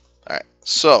 All right,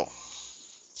 so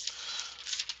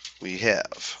we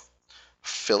have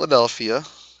Philadelphia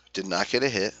did not get a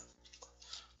hit.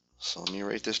 So let me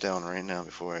write this down right now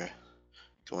before I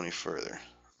go any further.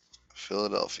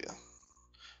 Philadelphia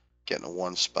getting a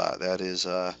 1 spot. That is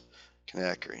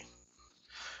Kanakry.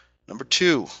 Number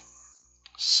 2,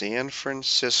 San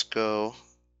Francisco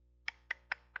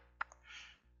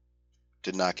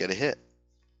did not get a hit.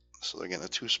 So they're getting a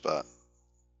 2 spot.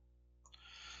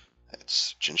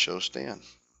 That's Chinchos Dan.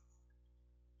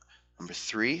 Number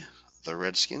 3, the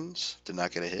Redskins did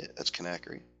not get a hit. That's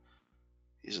Kanakry.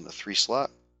 He's in the 3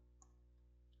 slot.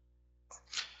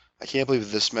 I can't believe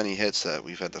this many hits that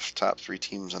we've had the top 3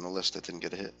 teams on the list that didn't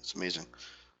get a hit. It's amazing.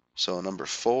 So number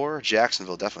 4,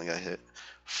 Jacksonville definitely got hit.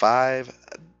 5,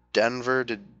 Denver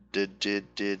did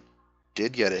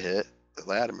get a hit.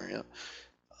 Latimer, yeah.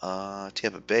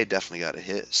 Tampa Bay definitely got a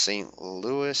hit. St.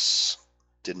 Louis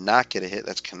did not get a hit.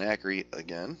 That's Kanakry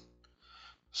again.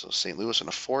 So St. Louis in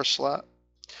a 4 slot.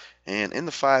 And in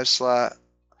the 5 slot,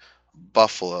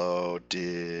 Buffalo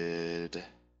did.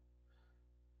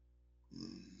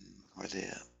 Where they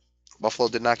at? Buffalo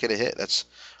did not get a hit. That's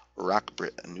Rock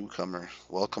Brit, a newcomer.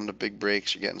 Welcome to Big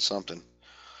Breaks. You're getting something.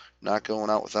 Not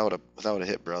going out without a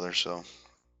hit, brother. So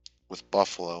with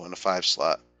Buffalo in a 5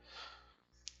 slot.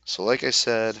 So like I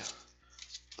said,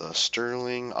 the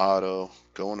Sterling auto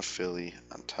going to Philly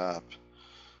on top.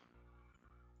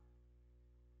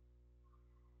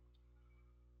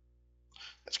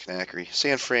 That's Canacry.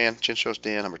 San Fran, Chinchos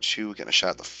Dan, number 2, getting a shot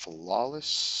at the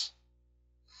Flawless.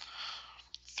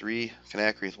 3,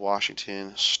 Canacry with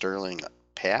Washington, Sterling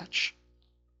patch.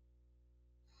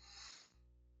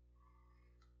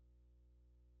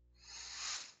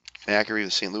 Canacry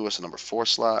with St. Louis, a number 4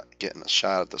 slot, getting a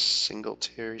shot at the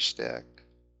Singletary stack.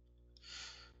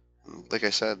 Like I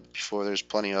said before, there's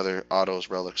plenty of other autos,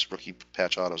 relics, rookie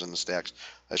patch autos in the stacks.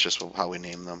 That's just how we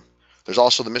name them. There's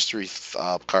also the mystery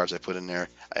cards I put in there.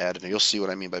 I added. You'll see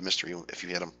what I mean by mystery if you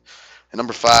hit them. And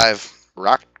number 5,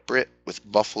 Rock Brit with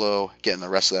Buffalo, getting the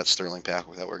rest of that Sterling pack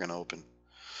that we're gonna open.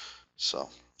 So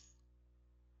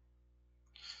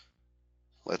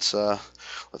let's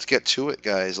get to it,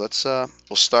 guys.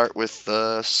 We'll start with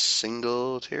the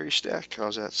Singletary stack.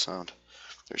 How's that sound?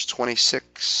 There's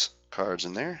 26 cards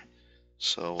in there.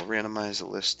 So we'll randomize the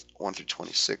list 1 through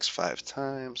 26 5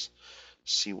 times.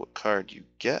 See what card you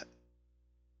get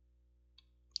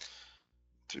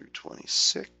through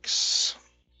 26.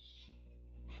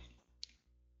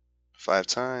 5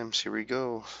 times. Here we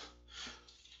go.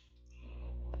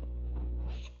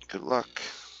 Good luck.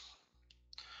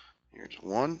 Here's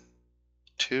 1,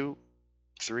 2,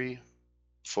 3,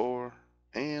 4,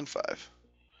 and 5.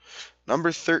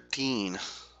 Number 13.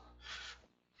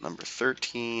 Number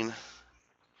 13.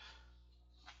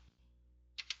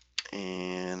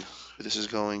 And this is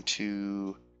going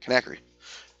to Canacry.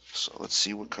 So let's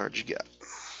see what card you got.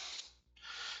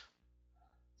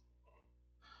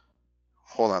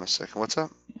 Hold on a second. What's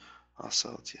up? I'll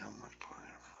sell it to you. How much?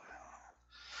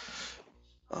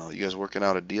 Oh, you guys working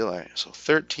out a deal? All right. So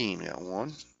 13. We got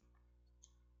 1,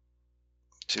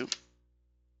 2,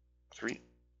 3,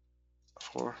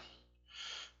 4,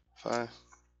 5,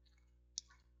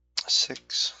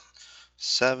 6,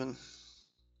 7,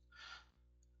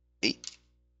 8,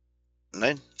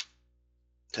 9,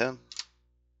 10,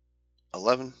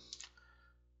 11,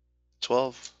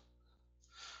 12,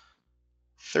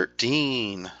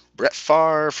 13. Brett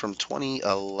Favre from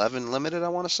 2011 Limited, I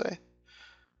want to say.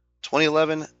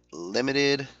 2011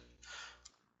 Limited,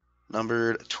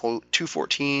 numbered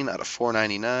 214 out of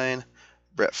 499.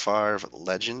 Brett Favre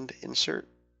Legend insert.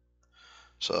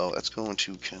 So that's going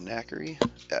to Canacry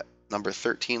at number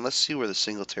 13. Let's see where the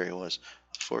Singletary was.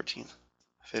 14,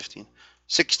 15,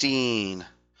 16.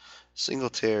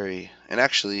 Singletary. And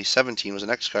actually, 17 was the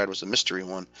next card, was the mystery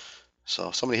one. So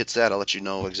if somebody hits that, I'll let you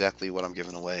know exactly what I'm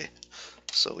giving away.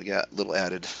 So we got a little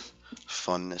added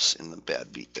funness in the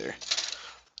bad beat there.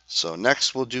 So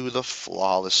next we'll do the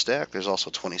Flawless stack. There's also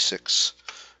 26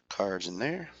 cards in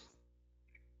there.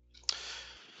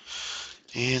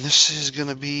 And this is going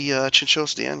to be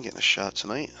Chinchos Dan getting a shot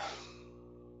tonight.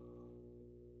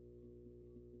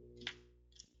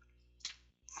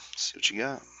 Let's see what you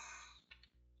got.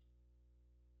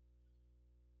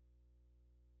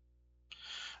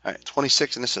 All right,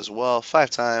 26 in this as well. 5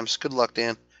 times. Good luck,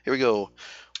 Dan. Here we go.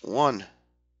 1,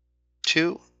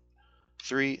 2,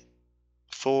 3,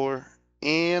 4,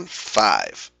 and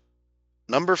 5.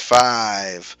 Number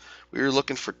 5. We were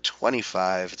looking for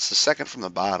 25. It's the second from the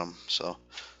bottom, so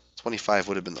 25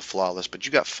 would have been the Flawless, but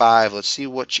you got 5. Let's see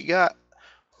what you got.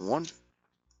 1,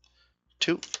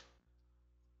 2,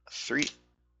 3,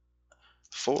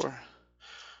 4.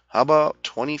 How about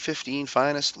 2015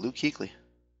 finest Luke Kuechly?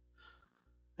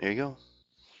 There you go.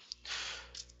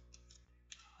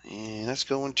 And that's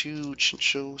going to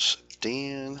Chinchos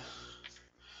Dan.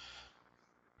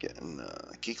 Getting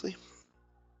Kuechly.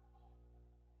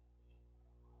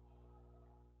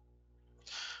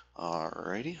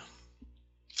 Alrighty.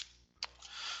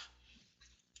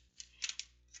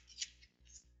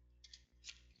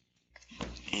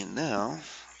 And now,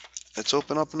 let's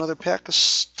open up another pack of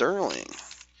Sterling.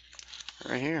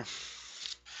 Right here.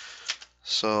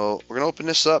 So we're going to open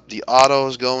this up. The auto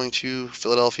is going to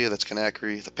Philadelphia. That's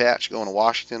Canacry. The patch going to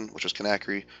Washington, which was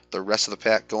Canacry. The rest of the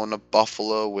pack going to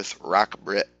Buffalo with Rock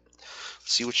Brit.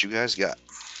 Let's see what you guys got.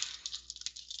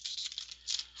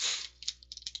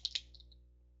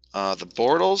 The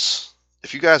Bortles.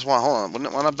 If you guys want, hold on.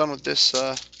 When I'm done with this,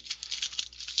 I'll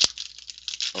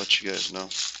let you guys know.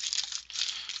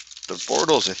 The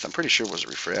Bortles, I'm pretty sure was a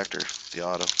refractor. The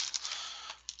auto.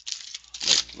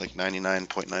 Like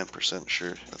 99.9%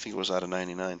 sure. I think it was out of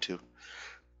 99 too.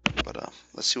 But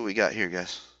let's see what we got here,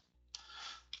 guys.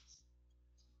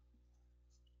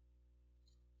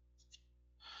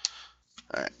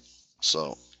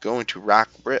 So going to Rock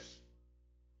Brit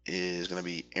is going to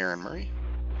be Aaron Murray.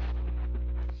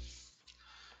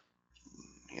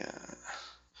 Yeah,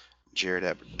 Jared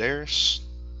Abbrederis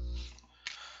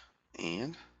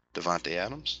and Devontae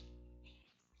Adams.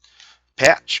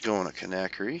 Patch going to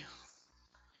Kanakary.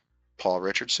 Paul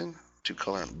Richardson,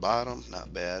 2-color on the bottom,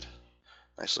 not bad.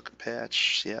 Nice looking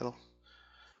patch, Seattle.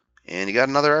 And you got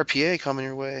another RPA coming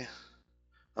your way.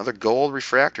 Another gold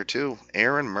refractor too.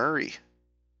 Aaron Murray.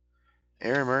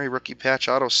 Aaron Murray rookie patch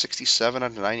auto 67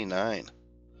 out of 99.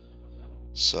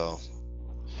 So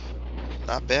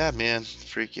not bad, man.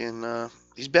 Freaking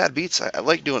these bad beats. I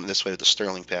like doing it this way with the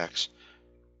Sterling packs.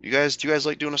 Do you guys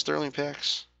like doing the Sterling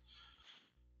packs?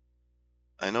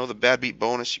 I know the bad beat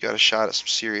bonus, you got a shot at some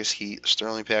serious heat. The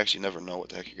Sterling packs, you never know what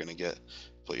the heck you're gonna get.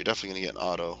 But you're definitely gonna get an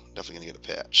auto, definitely gonna get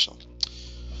a patch. So,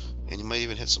 and you might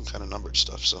even hit some kind of numbered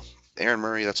stuff. So Aaron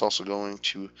Murray, that's also going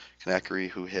to Kanakary,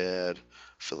 who had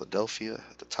Philadelphia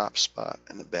at the top spot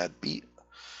and the bad beat.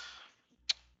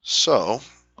 So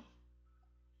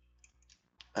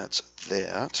that's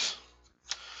that.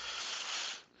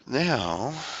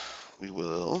 Now we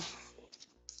will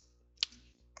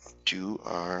do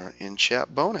our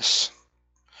in-chat bonus.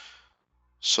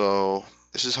 So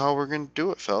this is how we're going to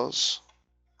do it, fellas.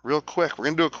 Real quick. We're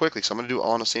going to do it quickly because I'm going to do it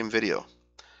all in the same video.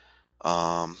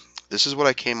 This is what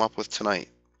I came up with tonight.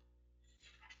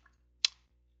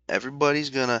 Everybody's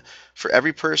going to, for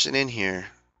every person in here,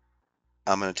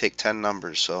 I'm going to take 10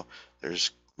 numbers. So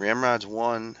there's Ramrod's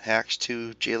 1, Hacks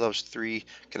 2, J-Love's 3,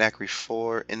 Kanakary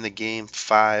 4, In the Game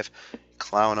 5,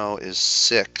 Clowno is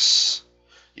 6.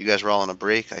 You guys were all on a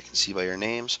break, I can see by your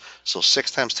names. So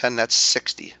 6 times 10, that's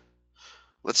 60.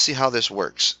 Let's see how this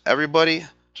works. Everybody,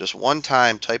 just one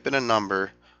time, type in a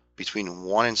number between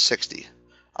 1 and 60.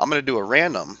 I'm going to do a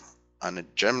random on the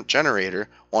generator,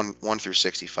 1 through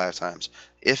 65 times.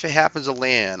 If it happens to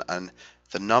land on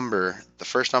the number, the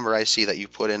first number I see that you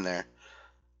put in there,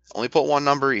 only put one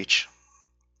number each.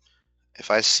 If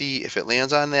it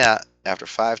lands on that after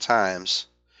 5 times,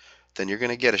 then you're going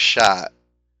to get a shot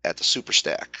at the super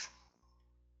stack.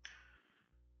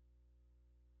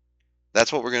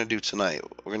 That's what we're going to do tonight.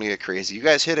 We're going to get crazy. You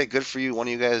guys hit it. Good for you. One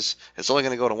of you guys, it's only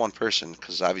going to go to one person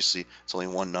because obviously it's only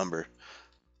one number.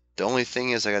 The only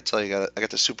thing is, I got to tell you, I got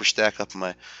the super stack up in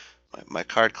my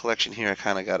card collection here. I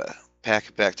kind of got to pack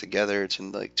it back together. It's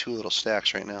in like 2 little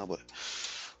stacks right now, but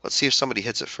let's see if somebody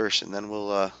hits it first, and then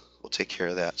we'll take care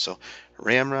of that. So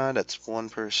Ramrod, that's 1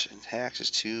 person. Hacks is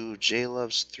 2.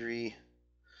 J-Love's 3.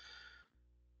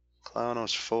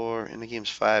 Clowno's 4, In the Game's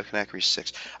 5, Kanakary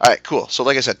 6. All right, cool. So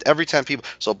like I said, every 10 people.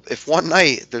 So if one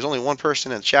night there's only one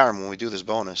person in the chat room when we do this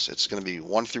bonus, it's going to be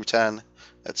 1 through 10.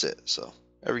 That's it. So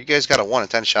you guys got a 1 in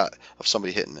 10 shot of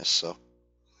somebody hitting this. So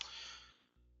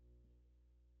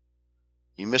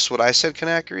you missed what I said,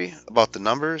 Kanakary, about the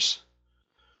numbers.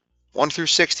 1 through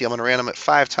 60. I'm going to random it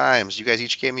 5 times. You guys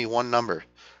each gave me one number.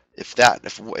 If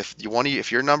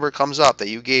your number comes up that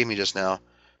you gave me just now,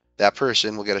 that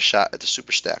person will get a shot at the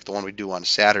super stack, the one we do on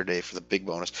Saturday for the big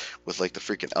bonus with like the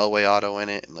freaking Elway auto in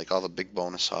it and like all the big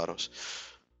bonus autos.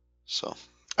 So, all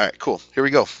right, cool. Here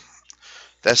we go.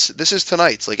 This is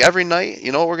tonight's. Like every night,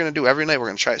 you know what we're gonna do? Every night we're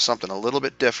gonna try something a little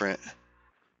bit different.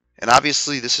 And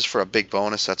obviously this is for a big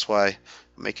bonus. That's why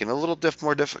I'm making it a little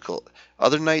more difficult.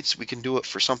 Other nights we can do it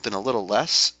for something a little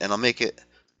less, and I'll make it,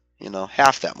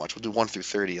 half that much. We'll do 1 through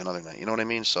 30 another night. You know what I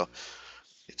mean? So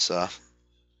it's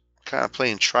kind of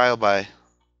playing not trial by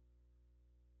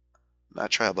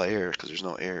error because there's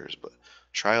no errors, but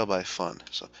trial by fun.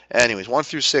 So anyways, 1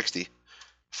 through 60,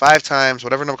 5 times,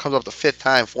 whatever number comes up the 5th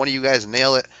time. If one of you guys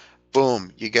nail it,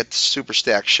 boom, you get the super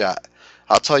stack shot.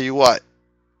 I'll tell you what,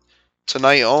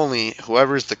 tonight only,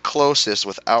 whoever's the closest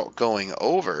without going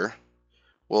over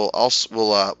will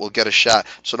get a shot.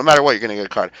 So no matter what, you're gonna get a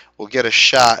card. We'll get a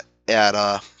shot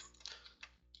at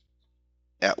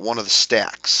one of the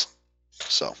stacks.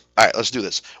 So, all right, let's do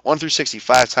this. 1 through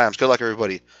 65 times. Good luck,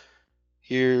 everybody.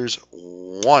 Here's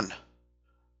 1,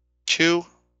 2,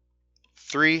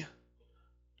 3,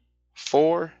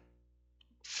 4,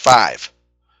 5,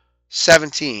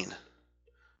 17.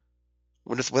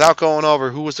 Without going over,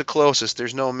 who was the closest?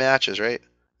 There's no matches, right?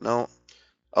 No.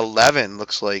 11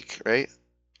 looks like, right?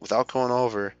 Without going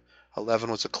over,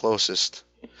 11 was the closest.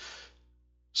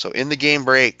 So in the game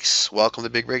breaks. Welcome to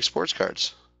Big Break Sports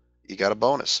Cards. You got a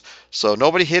bonus. So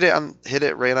nobody hit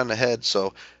it right on the head.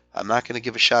 So I'm not going to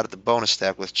give a shot at the bonus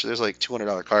stack, which there's like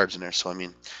 $200 cards in there. So I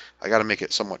mean, I got to make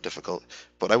it somewhat difficult.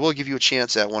 But I will give you a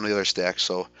chance at one of the other stacks.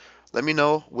 So let me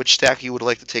know which stack you would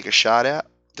like to take a shot at.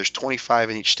 There's 25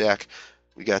 in each stack.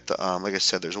 We got the, like I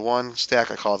said, there's one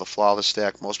stack I call the flawless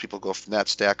stack. Most people go from that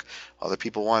stack. Other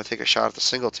people want to take a shot at the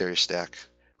Singletary stack.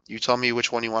 You tell me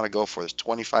which one you want to go for. There's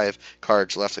 25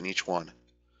 cards left in each one.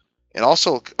 And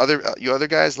also, you other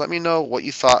guys, let me know what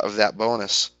you thought of that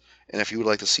bonus, and if you would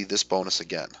like to see this bonus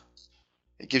again.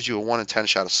 It gives you a 1 in 10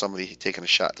 shot of somebody taking a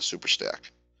shot at the super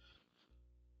stack.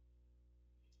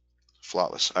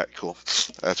 Flawless. All right, cool.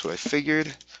 That's what I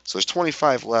figured. So there's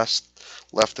 25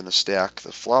 left in the stack.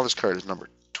 The flawless card is number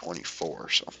 24.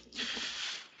 So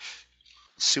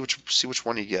see which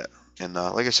one you get. And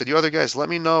like I said, you other guys, let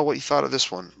me know what you thought of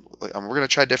this one. We're gonna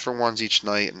try different ones each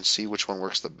night and see which one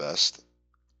works the best.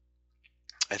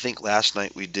 I think last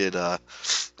night we did.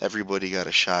 Everybody got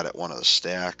a shot at one of the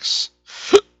stacks.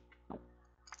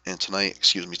 And tonight,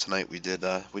 tonight we did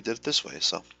it this way.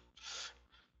 So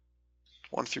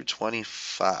 1 through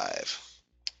 25.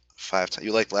 5 times.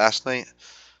 You like last night?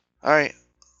 All right,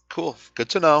 cool. Good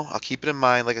to know. I'll keep it in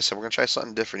mind. Like I said, we're gonna try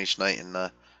something different each night, and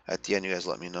at the end, you guys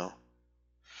let me know.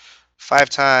 5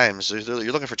 times. You're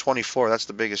looking for 24. That's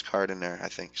the biggest card in there, I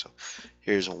think. So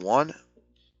here's 1,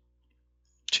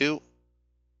 2,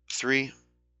 3.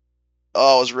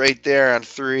 Oh, it was right there on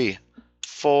 3,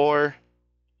 4,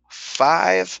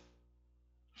 5,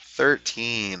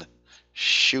 13.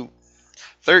 Shoot.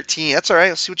 13. That's all right.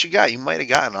 Let's see what you got. You might have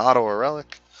gotten an auto or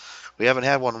relic. We haven't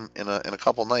had one in a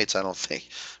couple nights, I don't think.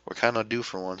 We're kind of due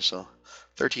for one. So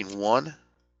 13. 1,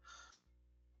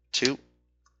 2,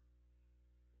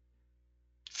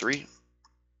 3,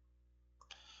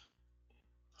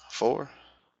 4,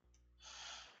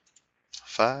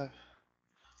 5,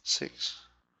 6,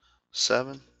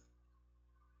 7,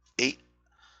 8,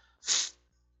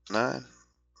 9,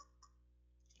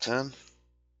 10,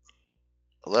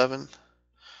 11.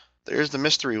 There's the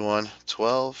mystery one.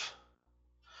 12,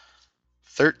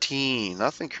 13.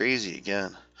 Nothing crazy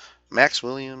again. Max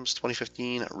Williams,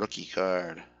 2015 rookie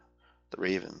card. The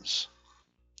Ravens.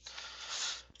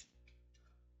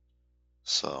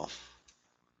 So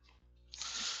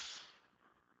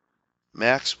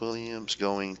Max Williams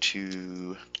going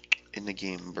to in the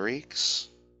game breaks.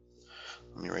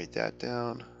 Let me write that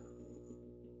down.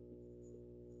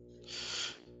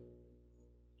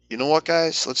 You know what,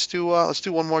 guys? Let's do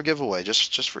one more giveaway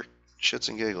just for shits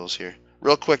and giggles here.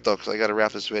 Real quick though, because I got to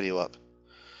wrap this video up.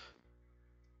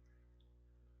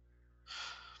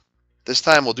 This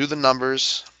time we'll do the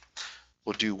numbers.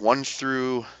 We'll do 1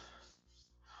 through.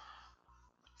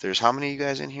 There's how many of you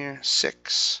guys in here?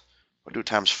 6. We'll do it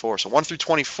times 4. So 1 through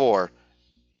 24.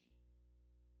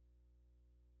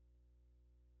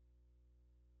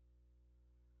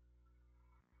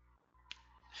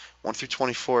 One through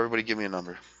 24. Everybody, give me a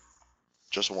number.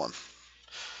 Just one.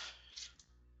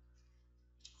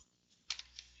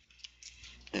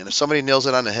 And if somebody nails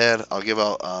it on the head, I'll give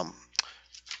out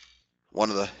one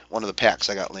of the packs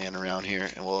I got laying around here,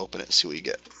 and we'll open it and see what you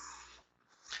get.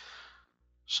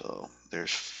 So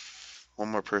there's one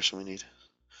more person we need.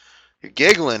 You're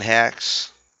giggling,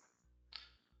 Hacks.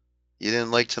 You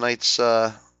didn't like tonight's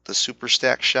the super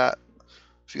stack shot.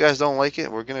 If you guys don't like it,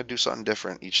 we're gonna do something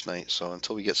different each night. So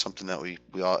until we get something that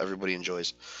everybody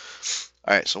enjoys.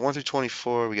 All right, so 1 through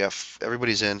 24, we got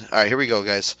everybody's in. All right, here we go,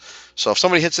 guys. So if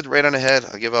somebody hits it right on the head,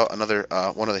 I'll give out another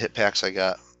one of the hit packs I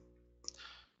got.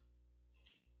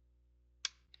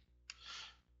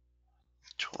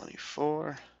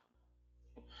 24.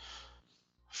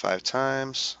 5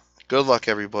 times. Good luck,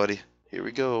 everybody. Here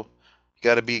we go. You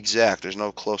got to be exact. There's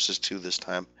no closest to this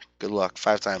time. Good luck.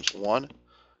 5 times. 1,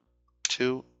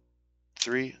 2,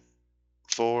 3,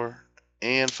 4,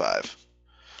 and 5.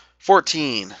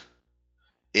 14.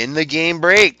 In the game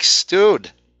breaks. Dude.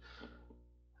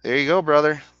 There you go,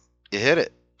 brother. You hit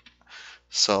it.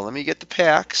 So let me get the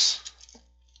packs.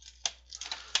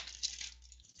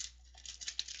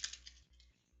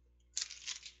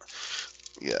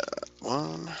 Yeah.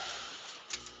 1,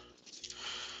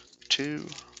 2,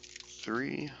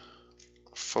 3,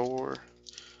 4,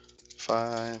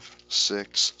 5,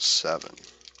 6, 7.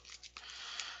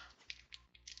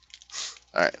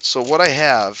 All right. So what I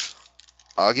have,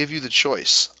 I'll give you the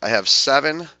choice. I have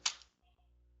seven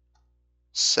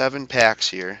packs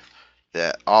here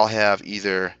that all have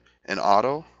either an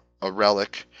auto, a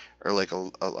relic, or like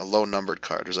a low numbered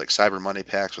card. There's like Cyber Monday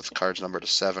packs with cards numbered to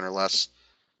 7 or less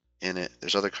in it.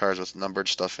 There's other cards with numbered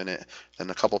stuff in it. Then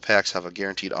a couple packs have a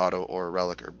guaranteed auto or a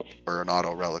relic or an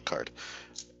auto relic card.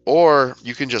 Or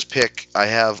you can just pick. I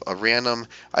have a random.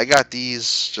 I got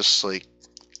these just like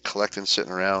collecting,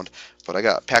 sitting around. But I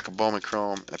got a pack of Bowman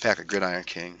Chrome and a pack of Gridiron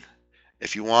King.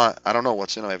 If you want, I don't know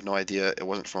what's in them. I have no idea. It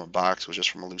wasn't from a box. It was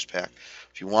just from a loose pack.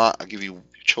 If you want, I'll give you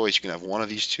a choice. You can have one of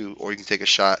these two, or you can take a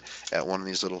shot at one of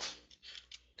these little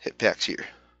hit packs here.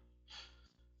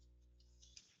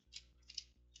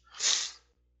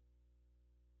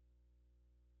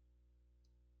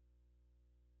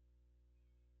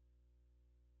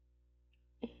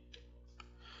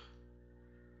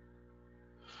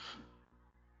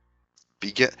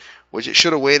 Begin. Which it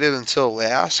should have waited until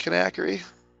last, Kanakary.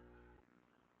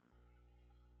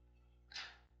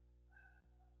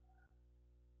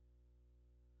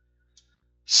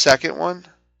 Second one.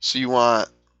 So you want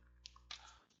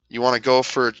to go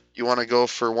for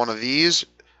one of these,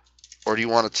 or do you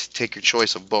want to take your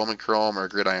choice of Bowman Chrome or a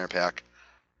Gridiron pack?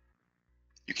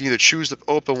 You can either choose to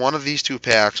open one of these two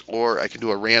packs, or I can do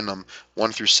a random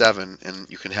 1 through 7, and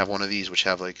you can have one of these, which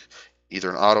have like either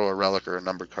an auto, a relic, or a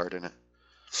numbered card in it.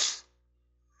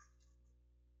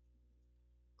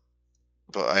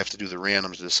 But I have to do the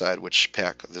random to decide which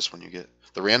pack of this one you get.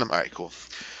 The random? All right, cool.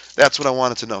 That's what I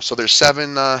wanted to know. So there's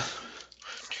 7.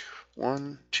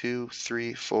 1, 2,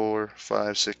 3, 4,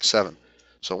 5, 6, 7.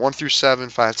 So 1 through 7,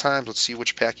 5 times. Let's see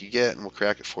which pack you get, and we'll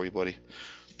crack it for you, buddy.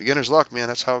 Beginner's luck, man.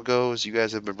 That's how it goes. You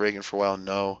guys have been breaking for a while.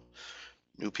 No,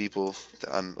 new people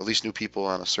on at least new people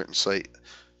on a certain site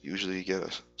usually get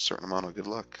a certain amount of good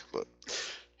luck. But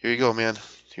here you go, man.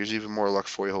 Here's even more luck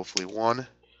for you. Hopefully, 1,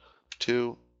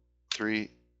 2, 3,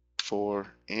 4,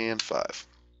 and 5.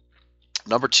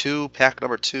 Number 2, pack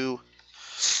number 2.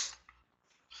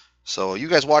 So you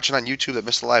guys watching on YouTube that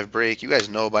missed the live break, you guys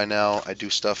know by now I do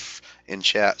stuff in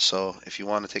chat. So if you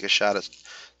want to take a shot at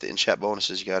the in-chat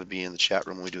bonuses, you got to be in the chat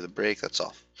room when we do the break. That's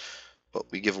all.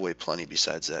 But we give away plenty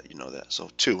besides that. You know that. So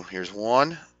 2. Here's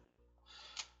 1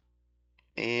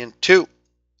 and 2.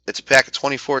 It's a pack of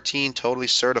 2014, totally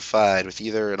certified with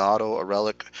either an auto, a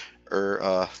relic,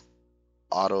 or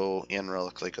auto and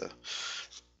relic, like a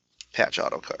patch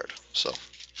auto card. So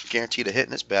guaranteed a hit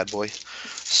in this bad boy.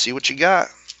 See what you got.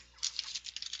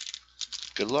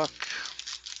 Good luck.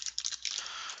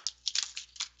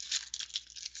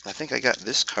 I think I got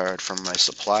this card from my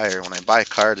supplier. When I buy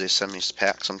cards, they send me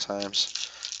packs sometimes,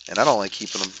 and I don't like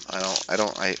keeping them.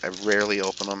 I rarely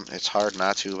open them. It's hard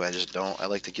not to, but I just don't. I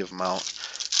like to give them out,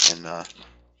 and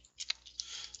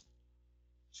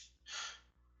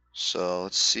so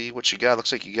let's see what you got.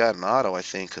 Looks like you got an auto, I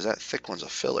think, because that thick one's a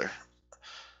filler.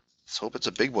 Let's hope it's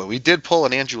a big boy. We did pull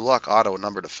an Andrew Luck auto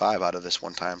number to 5 out of this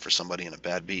one time for somebody in a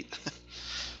bad beat.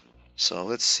 So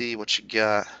let's see what you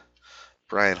got.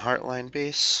 Brian Hartline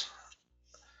base.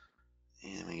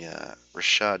 And we got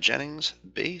Rashad Jennings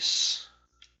base.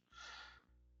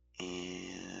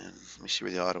 And let me see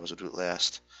where the auto was. We'll do it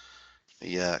last.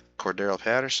 We got Cordero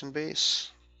Patterson base.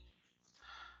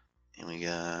 And we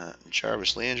got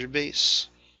Jarvis Landry base.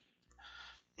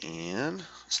 And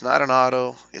it's not an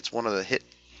auto. It's one of the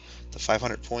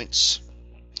 500 points,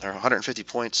 or 150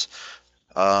 points.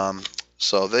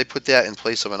 So they put that in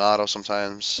place of an auto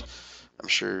sometimes. I'm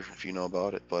sure if you know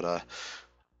about it, but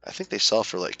I think they sell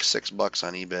for like $6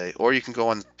 on eBay, or you can go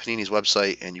on Panini's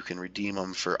website and you can redeem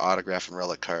them for autograph and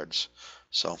relic cards.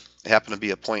 So they happen to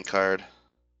be a point card,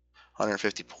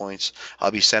 150 points.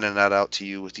 I'll be sending that out to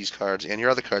you with these cards and your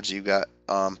other cards that you got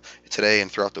today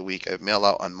and throughout the week. I mail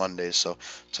out on Mondays, so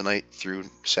tonight through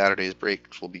Saturday's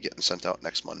break will be getting sent out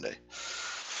next Monday.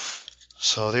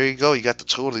 So there you go. You got the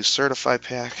totally certified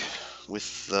pack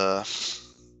with the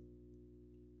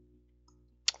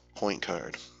point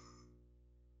card.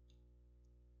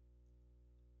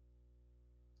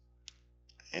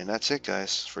 And that's it,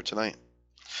 guys, for tonight.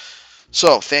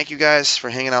 So thank you guys for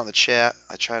hanging out in the chat.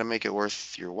 I try to make it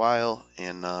worth your while,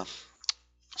 and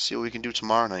see what we can do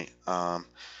tomorrow night. I'll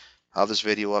have this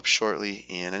video up shortly,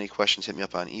 and any questions, hit me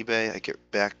up on eBay. I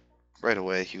get back right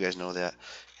away. You guys know that.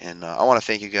 And I want to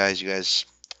thank you guys. You guys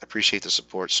appreciate the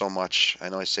support so much. I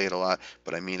know I say it a lot,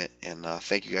 but I mean it. And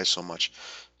thank you guys so much.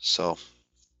 So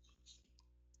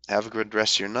have a good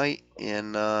rest of your night.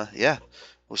 And yeah,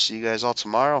 we'll see you guys all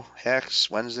tomorrow. Hacks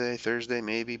Wednesday, Thursday,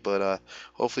 maybe. But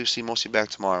hopefully we'll see most of you back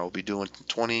tomorrow. We'll be doing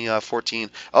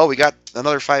 2014. Oh, we got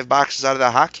another 5 boxes out of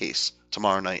the hot case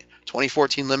tomorrow night.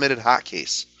 2014 limited hot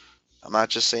case. I'm not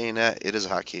just saying that. It is a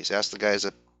hot case. Ask the guys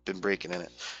that been breaking in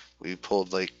it. We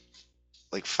pulled like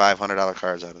 $500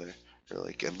 cards out of there, or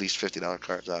like at least $50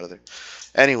 cards out of there.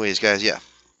 Anyways, guys, yeah,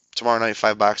 tomorrow night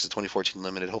 5 boxes 2014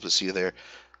 limited. Hope to see you there.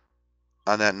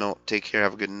 On that note, take care.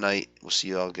 Have a good night. We'll see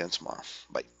you all again tomorrow.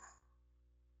 Bye.